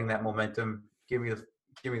 They're riding that momentum. Give me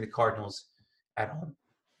the Cardinals at home.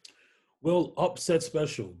 Well, upset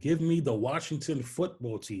special. Give me the Washington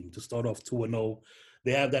football team to start off 2-0.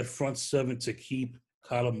 They have that front seven to keep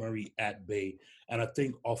Kyler Murray at bay. And I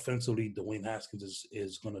think offensively, Dwayne Haskins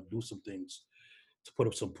is going to do some things to put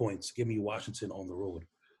up some points. Give me Washington on the road.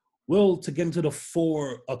 Will, to get into the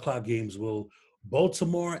 4 o'clock games, will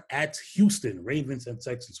Baltimore at Houston, Ravens and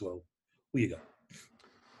Texans? Will, who you got?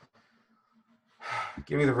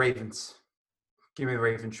 Give me the Ravens. Give me the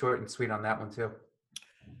Ravens. Short and sweet on that one too.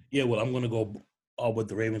 Yeah, well, I'm going to go with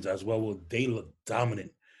the Ravens as well. Well, they look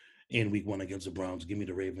dominant in Week 1 against the Browns. Give me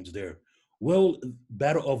the Ravens there. Well,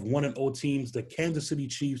 battle of 1-0 teams. The Kansas City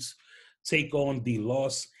Chiefs take on the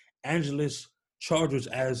Los Angeles Chargers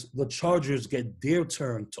as the Chargers get their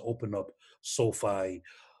turn to open up SoFi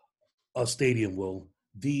Stadium. Will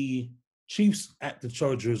the Chiefs at the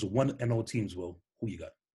Chargers 1-0 teams? Will, who you got?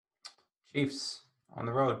 Chiefs on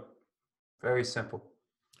the road. Very simple.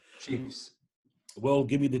 Chiefs. Well,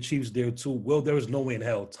 give me the Chiefs there too. Well, there is no way in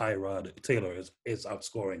hell Tyrod Taylor is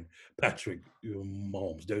outscoring Patrick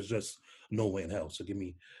Mahomes. There's just no way in hell. So give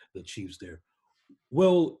me the Chiefs there.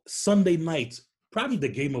 Well, Sunday night, probably the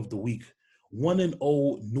game of the week. 1-0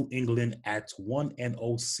 New England at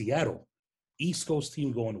 1-0 Seattle. East Coast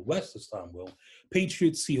team going west this time. Will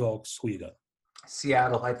Patriots, Seahawks? Who you got?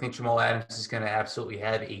 Seattle. I think Jamal Adams is going to absolutely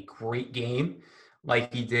have a great game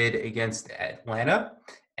like he did against Atlanta.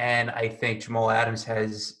 And I think Jamal Adams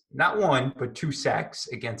has not one, but 2 sacks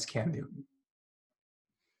against Cam Newton.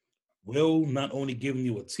 Will not only giving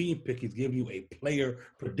you a team pick, he's giving you a player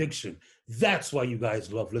prediction. That's why you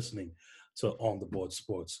guys love listening to On the Board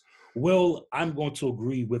Sports. Will, I'm going to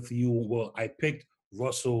agree with you. Well, I picked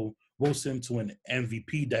Russell Wilson to an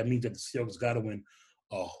MVP. That means that the Seahawks got to win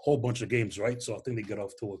a whole bunch of games, right? So I think they get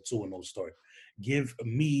off to a 2-0 start. Give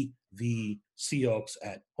me the Seahawks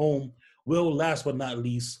at home. Will, last but not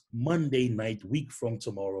least, Monday night, week from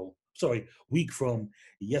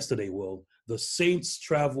yesterday, Will, the Saints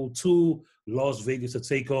travel to Las Vegas to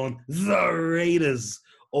take on the Raiders,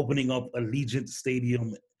 opening up Allegiant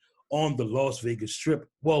Stadium on the Las Vegas Strip.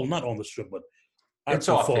 Well, not on the Strip, but not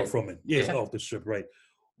too far from it. Yeah, it's off the Strip, right?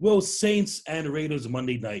 Well, Saints and Raiders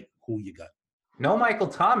Monday night. Who you got? No Michael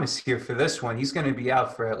Thomas here for this one. He's going to be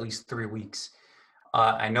out for at least 3 weeks.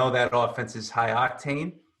 I know that offense is high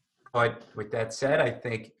octane, but with that said, I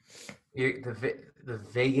think the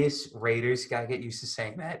Vegas Raiders, got to get used to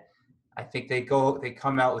saying that. I think they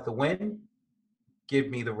come out with a win. Give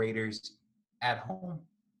me the Raiders at home.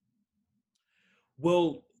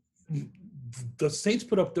 Well, the Saints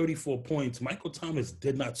put up 34 points. Michael Thomas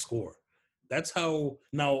did not score. That's how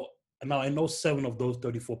now I know 7 of those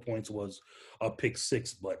 34 points was a pick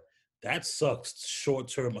 6, but that sucks.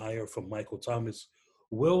 Short-term IR from Michael Thomas.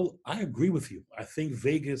 Well, I agree with you. I think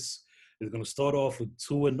Vegas is going to start off with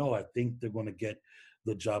 2-0. I think they're going to get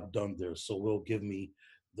the job done there. So will give me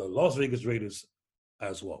the Las Vegas Raiders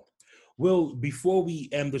as well. Will, before we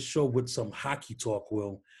end the show with some hockey talk,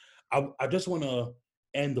 Will, I just want to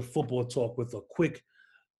end the football talk with a quick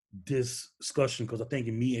discussion because I think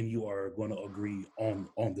me and you are going to agree on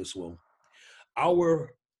this. Will,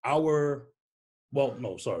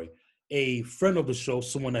 a friend of the show,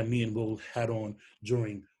 someone that me and Will had on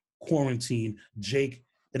during quarantine, Jake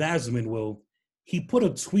Nasman, Will, he put a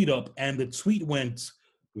tweet up, and the tweet went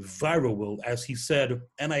viral, Will, as he said,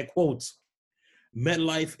 and I quote,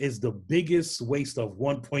 MetLife is the biggest waste of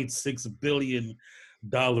 $1.6 billion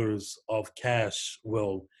of cash,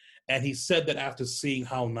 Will. And he said that after seeing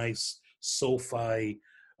how nice SoFi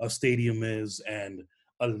Stadium is and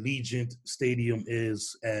Allegiant Stadium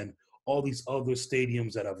is and all these other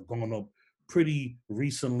stadiums that have gone up pretty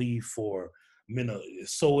recently for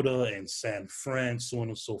Minnesota and San Fran, so on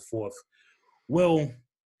and so forth. Well,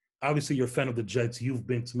 obviously you're a fan of the Jets. You've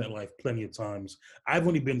been to MetLife plenty of times. I've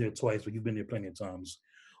only been there twice, but you've been there plenty of times.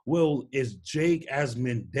 Will, is Jake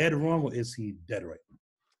Asman dead wrong, or is he dead right?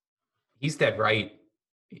 He's dead right.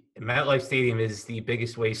 MetLife Stadium is the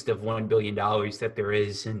biggest waste of $1 billion that there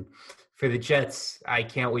is. And for the Jets, I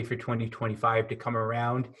can't wait for 2025 to come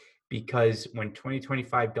around, because when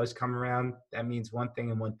 2025 does come around, that means one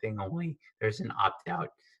thing and one thing only. There's an opt-out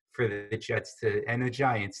for the Jets and the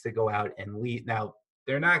Giants to go out and lead. Now,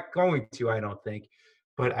 they're not going to, I don't think,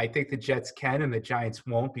 but I think the Jets can and the Giants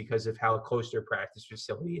won't because of how close their practice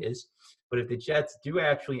facility is. But if the Jets do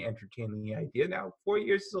actually entertain the idea, now 4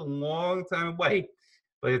 years is a long time away,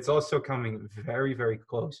 but it's also coming very, very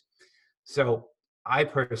close. So I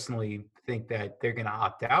personally think that they're going to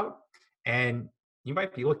opt out, and you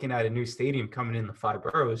might be looking at a new stadium coming in the five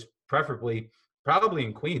boroughs, probably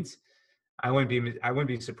in Queens. I wouldn't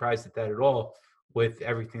be surprised at that at all with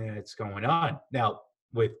everything that's going on. Now,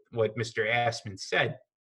 with what Mr. Asman said,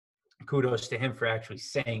 kudos to him for actually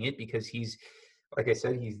saying it, because he's, like I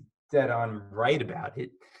said, he's dead on right about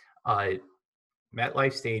it.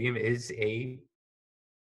 MetLife Stadium is a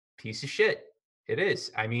piece of shit. It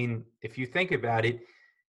is. I mean, if you think about it,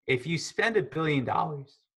 if you spend $1 billion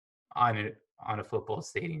on a football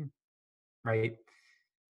stadium, right?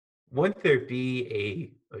 Wouldn't there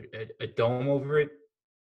be a dome over it?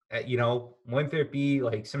 Wouldn't there be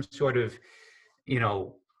like some sort of,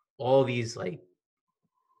 all these like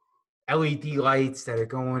LED lights that are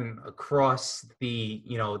going across the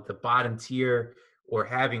bottom tier, or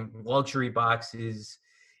having luxury boxes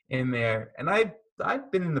in there? And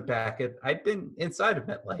I've been in the back. I've been inside of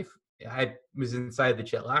MetLife. I was inside the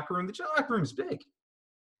Jet locker room. The Jet locker room is big.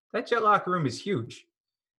 That Jet locker room is huge.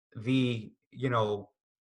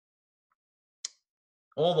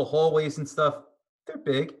 All the hallways and stuff, they're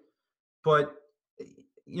big, but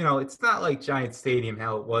it's not like Giant Stadium,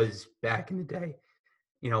 how it was back in the day,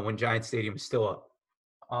 when Giant Stadium was still up.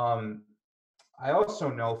 I also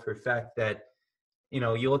know for a fact that,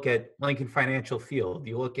 you look at Lincoln Financial Field,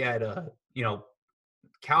 you look at,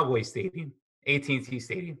 Cowboy Stadium, AT&T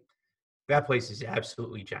Stadium, that place is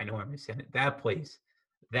absolutely ginormous. And that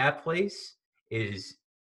place is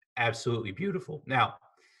absolutely beautiful. Now,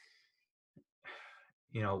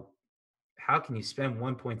 how can you spend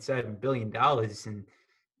 $1.7 billion and,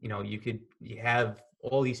 you have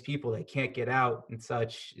all these people that can't get out and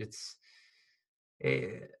such?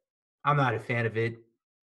 I'm not a fan of it.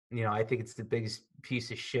 I think it's the biggest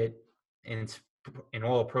piece of shit in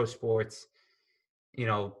all pro sports.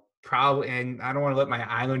 Probably, and I don't want to let my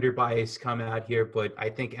Islander bias come out here, but I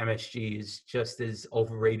think MSG is just as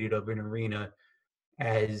overrated of an arena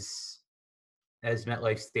as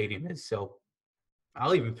MetLife Stadium is. So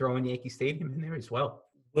I'll even throw in Yankee Stadium in there as well.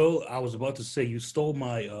 Well, I was about to say, you stole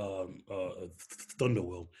my thunder,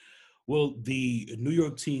 Will. Well, the New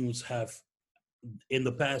York teams have, in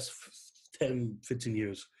the past 10, 15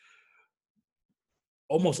 years,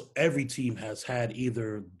 almost every team has had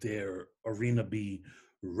either their arena be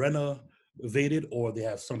renovated or they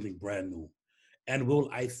have something brand new. And Will,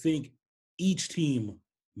 I think each team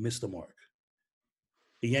missed the mark.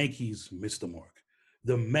 The Yankees missed the mark.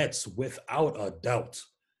 The Mets, without a doubt,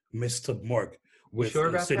 missed the mark with sure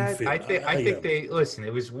about Citi that? Field. I think they listen.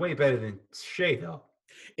 It was way better than Shea, though.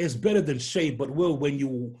 It's better than Shea, but when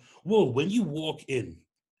you walk in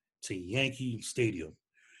to Yankee Stadium,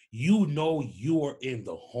 you know you are in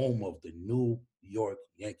the home of the New York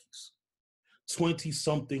Yankees.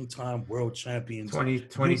 20-something time world champions.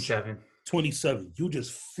 27. 27. You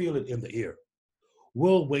just feel it in the air.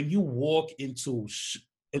 Well, when you walk into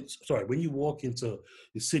the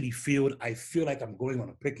Citi Field, I feel like I'm going on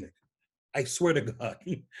a picnic. I swear to God,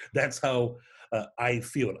 that's how I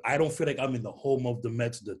feel. I don't feel like I'm in the home of the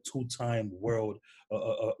Mets, the two-time World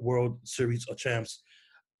Series champs.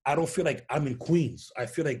 I don't feel like I'm in Queens. I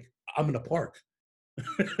feel like I'm in a park.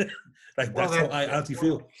 That's how I honestly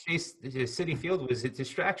feel. The Citi Field was a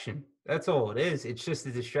distraction. That's all it is. It's just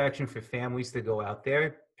a distraction for families to go out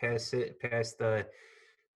there past the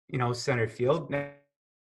center field.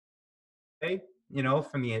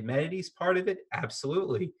 From the amenities part of it,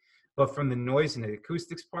 absolutely. But from the noise and the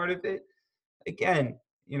acoustics part of it, again,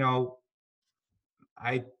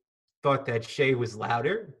 I thought that Shea was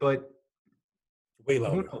louder, but Way who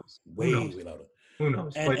louder, knows? Who way knows? way louder. Who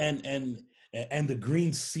knows? And But and and and the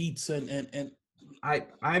green seats and I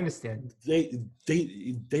understand. they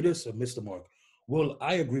just missed the mark. Well,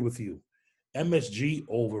 I agree with you. MSG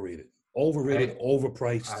overrated, I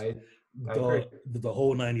overpriced, I I agree. the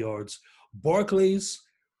whole 9 yards. Barclays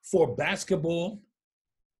for basketball,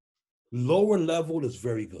 lower level is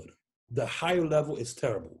very good. The higher level is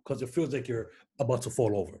terrible because it feels like you're about to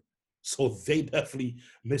fall over. So they definitely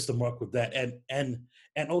missed the mark with that.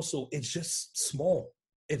 And also it's just small.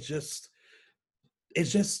 It's just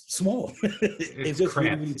it's just small. It's It's just really,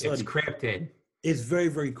 really cramped. It's tiny. cramped in. It's very,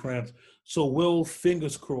 very cramped. So, Will,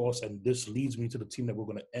 fingers crossed, and this leads me to the team that we're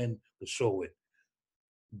going to end the show with.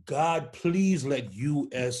 God, please let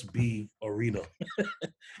USB Arena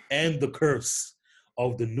end the curse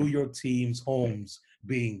of the New York team's homes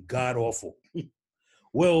being god awful.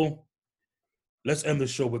 Well, let's end the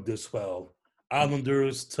show with this foul.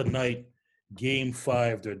 Islanders tonight, game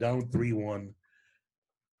 5, they're down 3-1.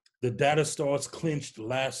 The Data Stars clinched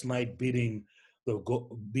last night, beating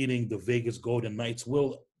the Vegas Golden Knights.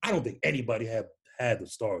 Will, I don't think anybody had the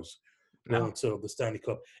Stars going No. to the Stanley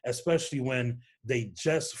Cup, especially when they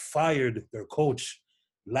just fired their coach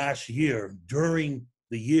last year during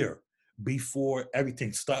the year before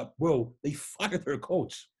everything stopped. Well, they fired their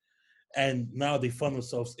coach, and now they find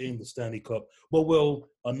themselves in the Stanley Cup. But Will,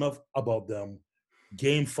 enough about them.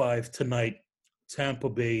 Game 5 tonight, Tampa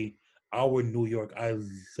Bay, our New York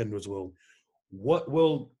Islanders.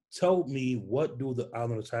 Will tell me, what do the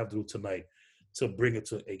Islanders have to do tonight to bring it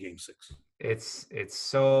to a game 6? It's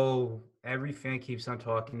so every fan keeps on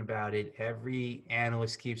talking about it. Every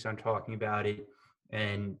analyst keeps on talking about it,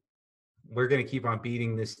 and we're going to keep on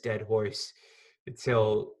beating this dead horse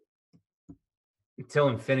until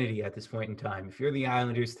infinity at this point in time. If you're the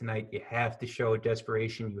Islanders tonight, you have to show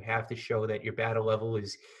desperation. You have to show that your battle level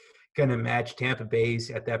is going to match Tampa Bay's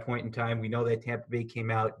at that point in time. We know that Tampa Bay came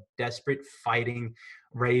out desperate, fighting,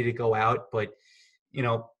 ready to go out, but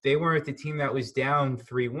they weren't the team that was down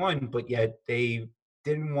 3-1, but yet they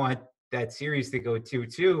didn't want that series to go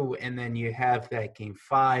 2-2. And then you have that game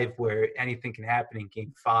 5 where anything can happen in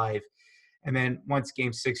game 5. And then once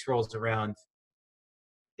game 6 rolls around,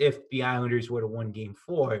 if the Islanders would have won game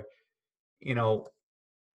 4,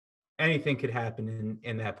 anything could happen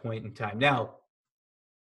in that point in time. Now,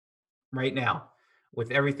 right now,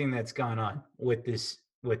 with everything that's gone on with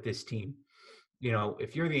this team,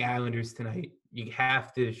 if you're the Islanders tonight, you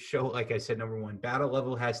have to show, like I said, number one, battle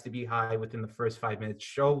level has to be high within the first 5 minutes.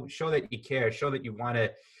 Show that you care. Show that you want to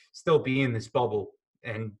still be in this bubble,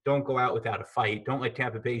 and don't go out without a fight. Don't let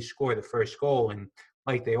Tampa Bay score the first goal, and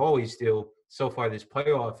like they always do so far this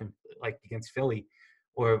playoff, and like against Philly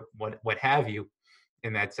or what have you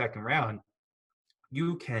in that second round,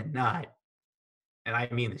 you cannot, and I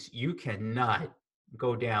mean this, you cannot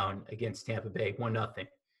go down against Tampa Bay 1-0.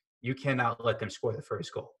 You cannot let them score the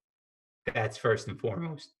first goal. That's first and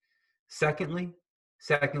foremost. Secondly,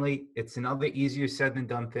 it's another easier said than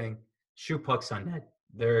done thing. Shoot pucks on net.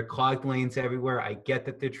 There are clogged lanes everywhere. I get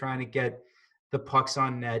that they're trying to get the pucks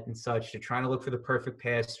on net and such. They're trying to look for the perfect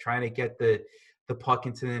pass, trying to get the puck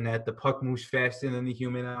into the net. The puck moves faster than the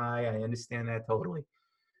human eye. I understand that totally.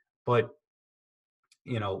 But,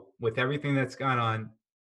 with everything that's gone on,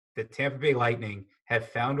 the Tampa Bay Lightning have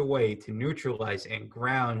found a way to neutralize and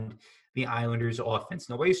ground the Islanders' offense.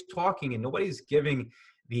 Nobody's talking and nobody's giving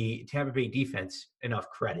the Tampa Bay defense enough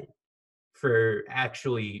credit for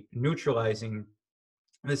actually neutralizing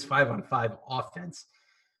this 5-on-5 offense.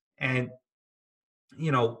 And,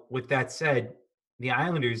 with that said, the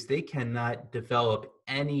Islanders, they cannot develop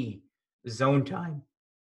any zone time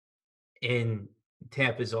in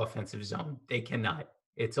Tampa's offensive zone. They cannot.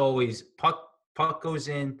 It's always puck goes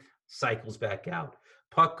in, cycles back out.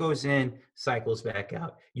 Puck goes in, cycles back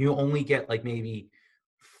out. You only get like maybe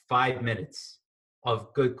 5 minutes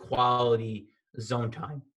of good quality zone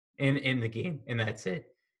time in the game, and that's it.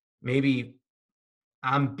 Maybe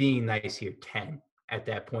I'm being nice here, 10 at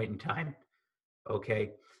that point in time.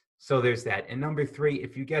 Okay. So there's that. And number 3,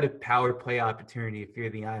 if you get a power play opportunity, if you're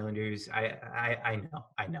the Islanders, I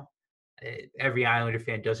know. Every Islander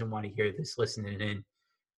fan doesn't want to hear this listening in,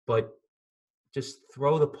 but just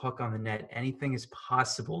throw the puck on the net. Anything is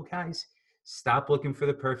possible, guys. Stop looking for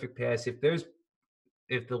the perfect pass. If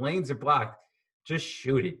the lanes are blocked, just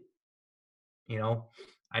shoot it.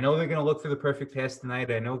 I know they're going to look for the perfect pass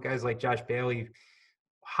tonight. I know guys like Josh Bailey,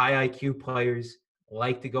 high IQ players,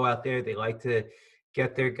 like to go out there. They like to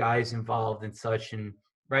get their guys involved and such, and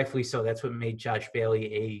rightfully so. That's what made Josh Bailey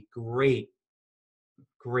a great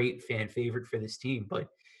fan favorite for this team. But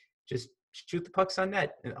just shoot the pucks on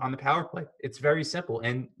net on the power play. It's very simple.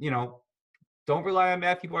 And, don't rely on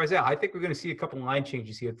Matthew Barzal. I think we're going to see a couple line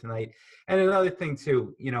changes here tonight. And another thing,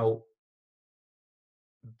 too,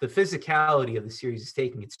 the physicality of the series is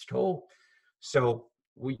taking its toll. So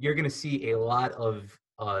you're going to see a lot of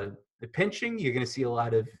the pinching. You're going to see a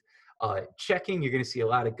lot of checking. You're going to see a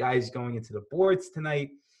lot of guys going into the boards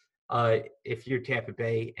tonight if you're Tampa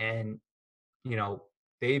Bay. And,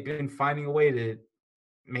 they've been finding a way to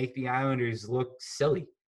make the Islanders look silly.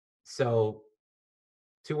 So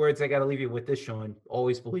 2 words I got to leave you with this, Sean.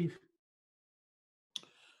 Always believe.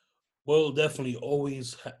 Well, definitely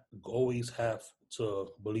always have to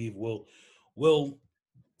believe. Will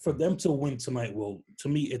for them to win tonight, to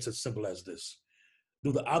me, it's as simple as this.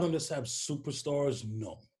 Do the Islanders have superstars?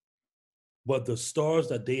 No. But the stars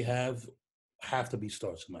that they have to be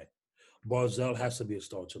stars tonight. Barzal has to be a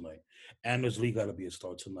star tonight. Anders Lee got to be a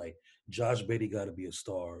star tonight. Josh Beatty got to be a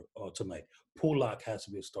star tonight. Pulock has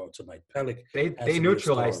to be a star tonight. Pelech they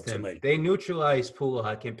neutralized him. Tonight. They neutralized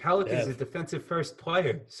Pulock, and Pelech is a defensive first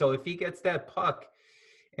player. So if he gets that puck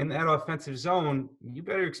in that offensive zone, you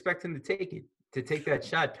better expect him to take that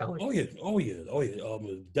shot, Pelech. Oh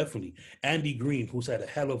yeah. Definitely. Andy Green, who's had a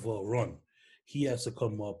hell of a run, he has to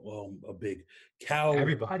come up a big. Cal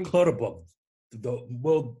Clutterbuck.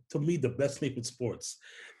 To me, the best name in sports,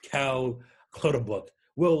 Cal Clutterbuck.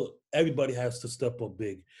 Well, everybody has to step up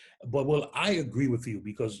big. But, I agree with you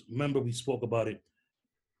because, remember, we spoke about it.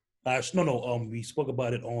 We spoke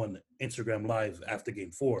about it on Instagram Live after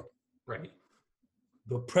Game 4. Right.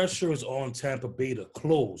 The pressure is on Tampa Bay to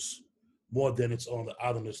close more than it's on the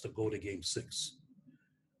Islanders to go to Game 6.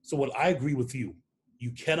 So, I agree with you.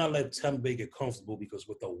 You cannot let Tampa Bay get comfortable because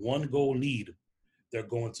with a 1-goal lead, they're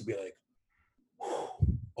going to be like,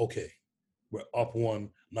 okay, we're up 1,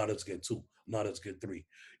 now let's get 2, now let's get 3.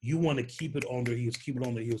 You want to keep it on their heels, keep it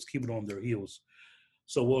on their heels.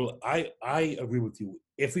 So, I agree with you.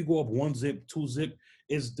 If we go up 1-zip, 2-zip,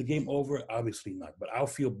 is the game over? Obviously not. But I'll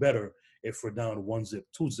feel better if we're down 1-zip,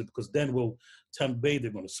 2-zip, because then Tampa Bay, they're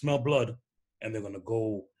going to smell blood, and they're going to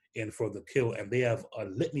go in for the kill. And they have a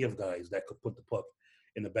litany of guys that could put the puck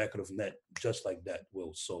in the back of the net just like that,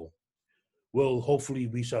 Will. So, hopefully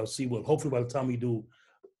we shall see. Hopefully by the time we do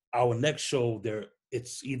our next show,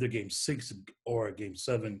 it's either Game 6 or Game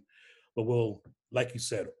 7. But like you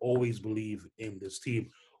said, always believe in this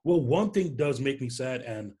team. One thing does make me sad,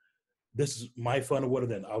 and this is my final word,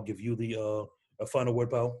 and then I'll give you the final word,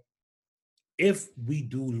 pal. If we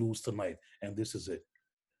do lose tonight, and this is it,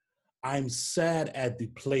 I'm sad at the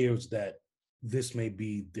players that this may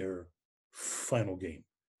be their final game.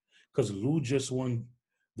 Because Lou just won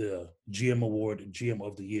the GM award, GM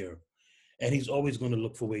of the year. And he's always going to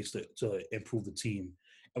look for ways to improve the team.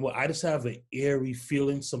 And I just have an eerie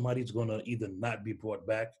feeling somebody's going to either not be brought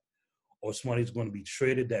back or somebody's going to be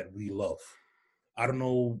traded that we love. I don't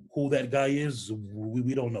know who that guy is.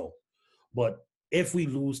 We don't know. But if we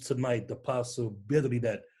lose tonight, the possibility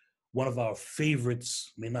that one of our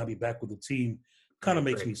favorites may not be back with the team kind of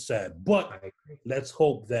makes me sad. But let's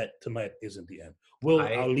hope that tonight isn't the end.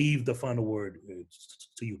 I'll leave the final word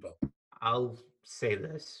to you, pal. I'll say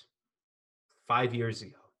this. 5 years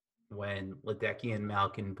ago, when Ledecky and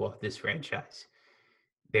Malkin bought this franchise,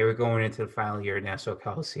 they were going into the final year at Nassau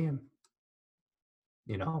Coliseum.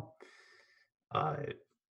 They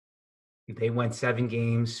went 7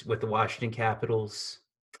 games with the Washington Capitals,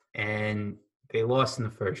 and they lost in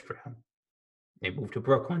the first round. They moved to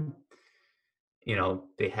Brooklyn.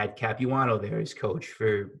 They had Capuano there as coach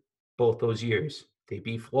for both those years. They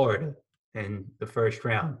beat Florida in the first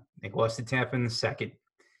round. They lost to Tampa in the second.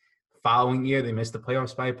 Following year, they missed the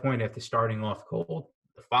playoffs by a point after starting off cold.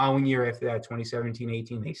 The following year after that,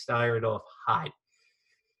 2017-18, they started off hot.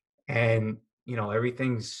 And,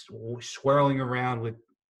 everything's swirling around with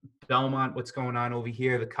Belmont, what's going on over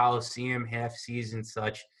here, the Coliseum, half season,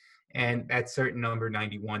 such. And that certain number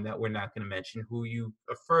 91 that we're not going to mention, who you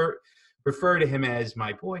refer to him as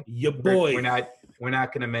my boy. Your boy. We're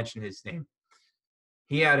not going to mention his name.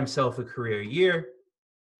 He had himself a career year.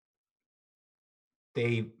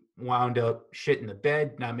 They wound up shitting the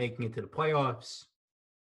bed, not making it to the playoffs.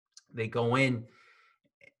 They go into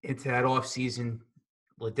that offseason.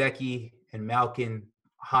 Ledecky and Malkin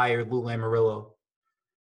hire Lou Lamoriello.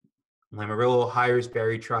 Lamoriello hires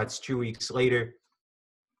Barry Trotz 2 weeks later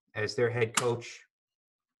as their head coach.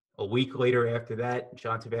 A week later after that,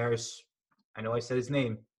 John Tavares, I know I said his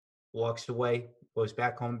name, walks away, goes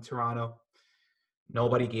back home to Toronto.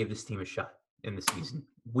 Nobody gave this team a shot in the season.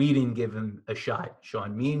 We didn't give them a shot,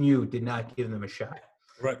 Sean. Me and you did not give them a shot.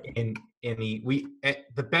 Right.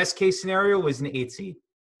 The best case scenario was an 8 seed,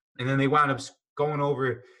 and then they wound up going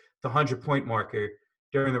over the 100-point marker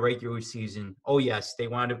during the regular season. Oh, yes, they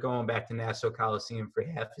wound up going back to Nassau Coliseum for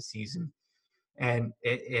half a season. And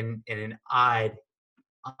in an odd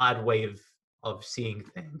way of seeing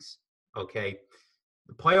things, okay?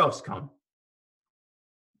 The playoffs come.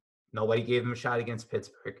 Nobody gave them a shot against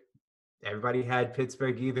Pittsburgh. Everybody had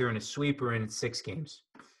Pittsburgh either in a sweep or in 6 games.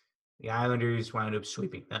 The Islanders wound up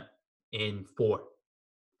sweeping them in 4.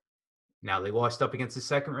 Now, they lost up against the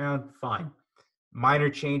second round. Fine. Minor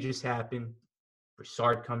changes happen.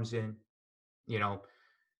 Brassard comes in. You know,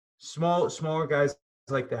 smaller guys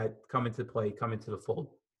like that come into play, come into the fold.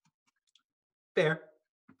 Fair.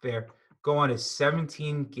 Go on a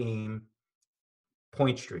 17-game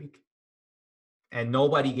point streak. And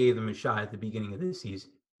nobody gave them a shot at the beginning of the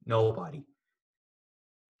season. Nobody.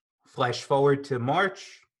 Flash forward to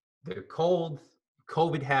March. They're cold.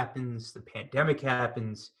 COVID happens. The pandemic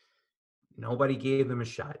happens. Nobody gave them a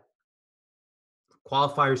shot.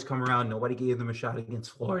 Qualifiers come around. Nobody gave them a shot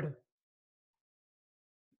against Florida.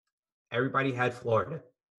 Everybody had Florida.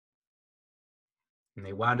 And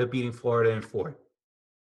they wound up beating Florida in 4.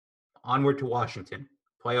 Onward to Washington.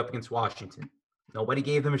 Play up against Washington. Nobody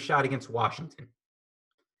gave them a shot against Washington.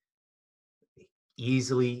 They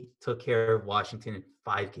easily took care of Washington in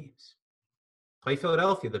 5 games. Play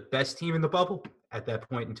Philadelphia, the best team in the bubble at that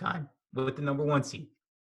point in time, with the number 1 seed.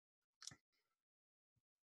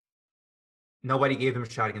 Nobody gave them a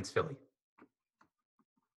shot against Philly.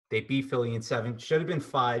 They beat Philly in 7. Should have been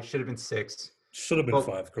 5. Should have been 6. Should have been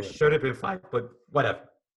 5, correct. Should have been 5, but whatever.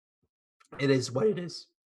 It is what it is.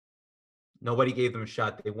 Nobody gave them a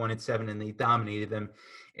shot. They won in 7, and they dominated them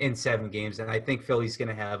in 7 games. And I think Philly's going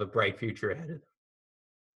to have a bright future ahead of them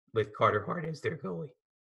with Carter Hart as their goalie.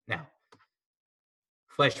 Now,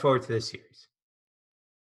 flash forward to this series.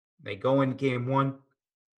 They go in game 1.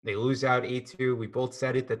 They lose out 8-2. We both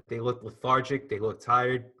said it, that they look lethargic. They look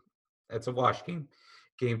tired. That's a wash game.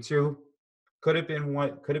 Game 2 could have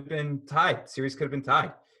been tied. Series could have been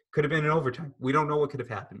tied. Could have been in overtime. We don't know what could have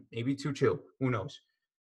happened. Maybe 2-2. Who knows?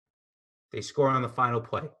 They score on the final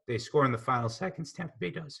play. They score in the final seconds. Tampa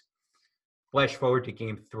Bay does. Flash forward to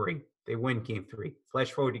game 3. They win game 3.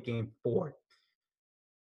 Flash forward to game 4.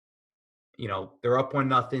 You know, they're up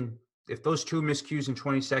 1-0. If those 2 miscues in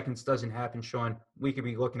 20 seconds doesn't happen, Sean, we could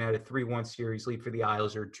be looking at a 3-1 series lead for the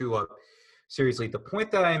Isles or 2-up series lead. The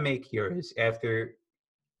point that I make here is, after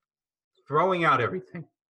throwing out everything,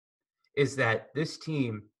 is that this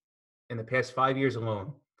team in the past 5 years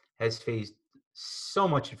alone has faced so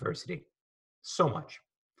much adversity, so much,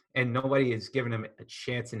 and nobody has given them a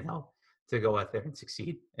chance in hell to go out there and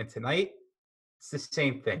succeed. And tonight, it's the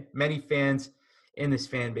same thing. Many fans in this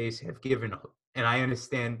fan base have given up, and I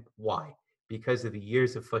understand why, because of the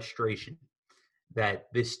years of frustration that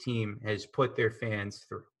this team has put their fans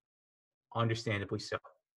through, understandably so.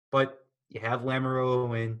 But you have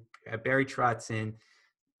Lamoriello in, you have Barry Trotz in.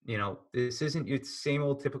 You know, this isn't your same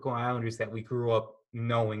old typical Islanders that we grew up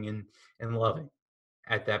knowing and loving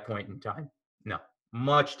at that point in time. No,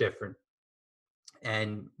 much different.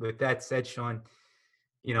 And with that said, Sean,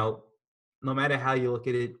 you know, no matter how you look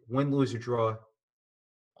at it, win, lose, or draw,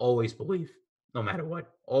 always believe, no matter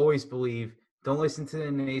what. Always believe. Don't listen to the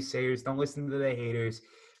naysayers. Don't listen to the haters,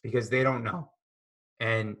 because they don't know.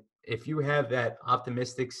 And if you have that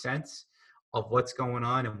optimistic sense of what's going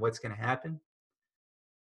on and what's going to happen,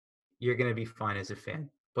 you're going to be fine as a fan.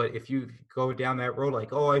 But if you go down that road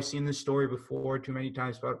like, oh, I've seen this story before too many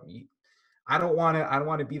times, but I don't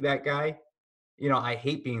want to be that guy. You know, I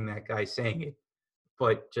hate being that guy saying it,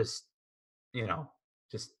 but just, you know,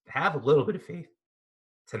 just have a little bit of faith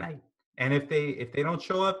tonight. And if they don't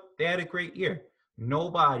show up, they had a great year.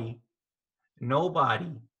 Nobody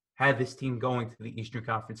had this team going to the Eastern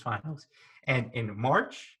Conference Finals. And in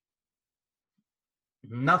March,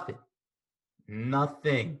 nothing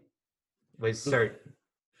was certain.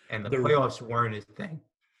 And the playoffs weren't a thing.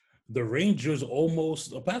 The Rangers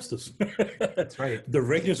almost passed us. That's right. The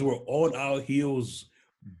Rangers were on our heels,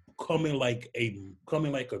 coming like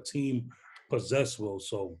a team possessed.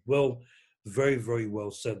 So, well, very, very well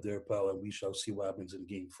said there, pal. And we shall see what happens in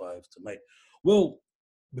Game 5 tonight. Well,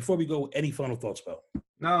 before we go, any final thoughts, pal?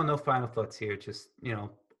 No final thoughts here. Just, you know,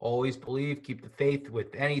 always believe, keep the faith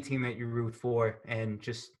with any team that you root for, and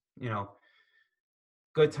just, you know,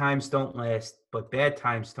 good times don't last, but bad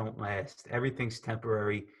times don't last. Everything's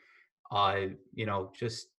temporary. You know,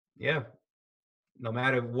 just, yeah, no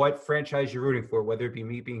matter what franchise you're rooting for, whether it be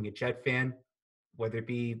me being a Jet fan, whether it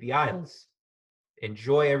be the Isles,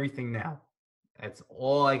 enjoy everything now. That's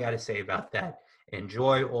all I got to say about that.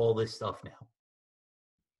 Enjoy all this stuff now.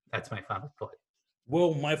 That's my final thought.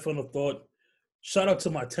 Well, my final thought, Shout out to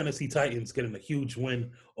my Tennessee Titans getting a huge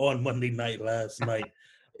win on Monday night last night.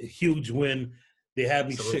 A huge win. They had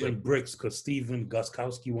me Absolutely. shitting bricks because Steven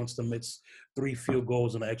Gostkowski wants to miss 3 field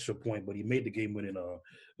goals and an extra point, but he made the game winning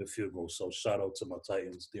the field goal. So shout out to my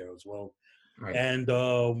Titans there as well. Right. And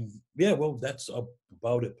yeah, well, that's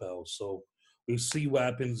about it, pal. So we'll see what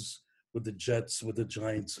happens with the Jets, with the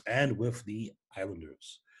Giants, and with the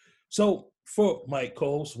Islanders. So for my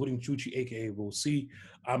co-host, William Chuchi, aka We'll See,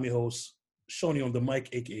 I'm your host, Shawnee on the mic,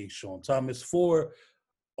 aka Sean Thomas, for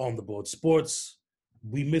On the Board Sports.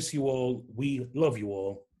 We miss you all. We love you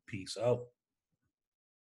all. Peace out.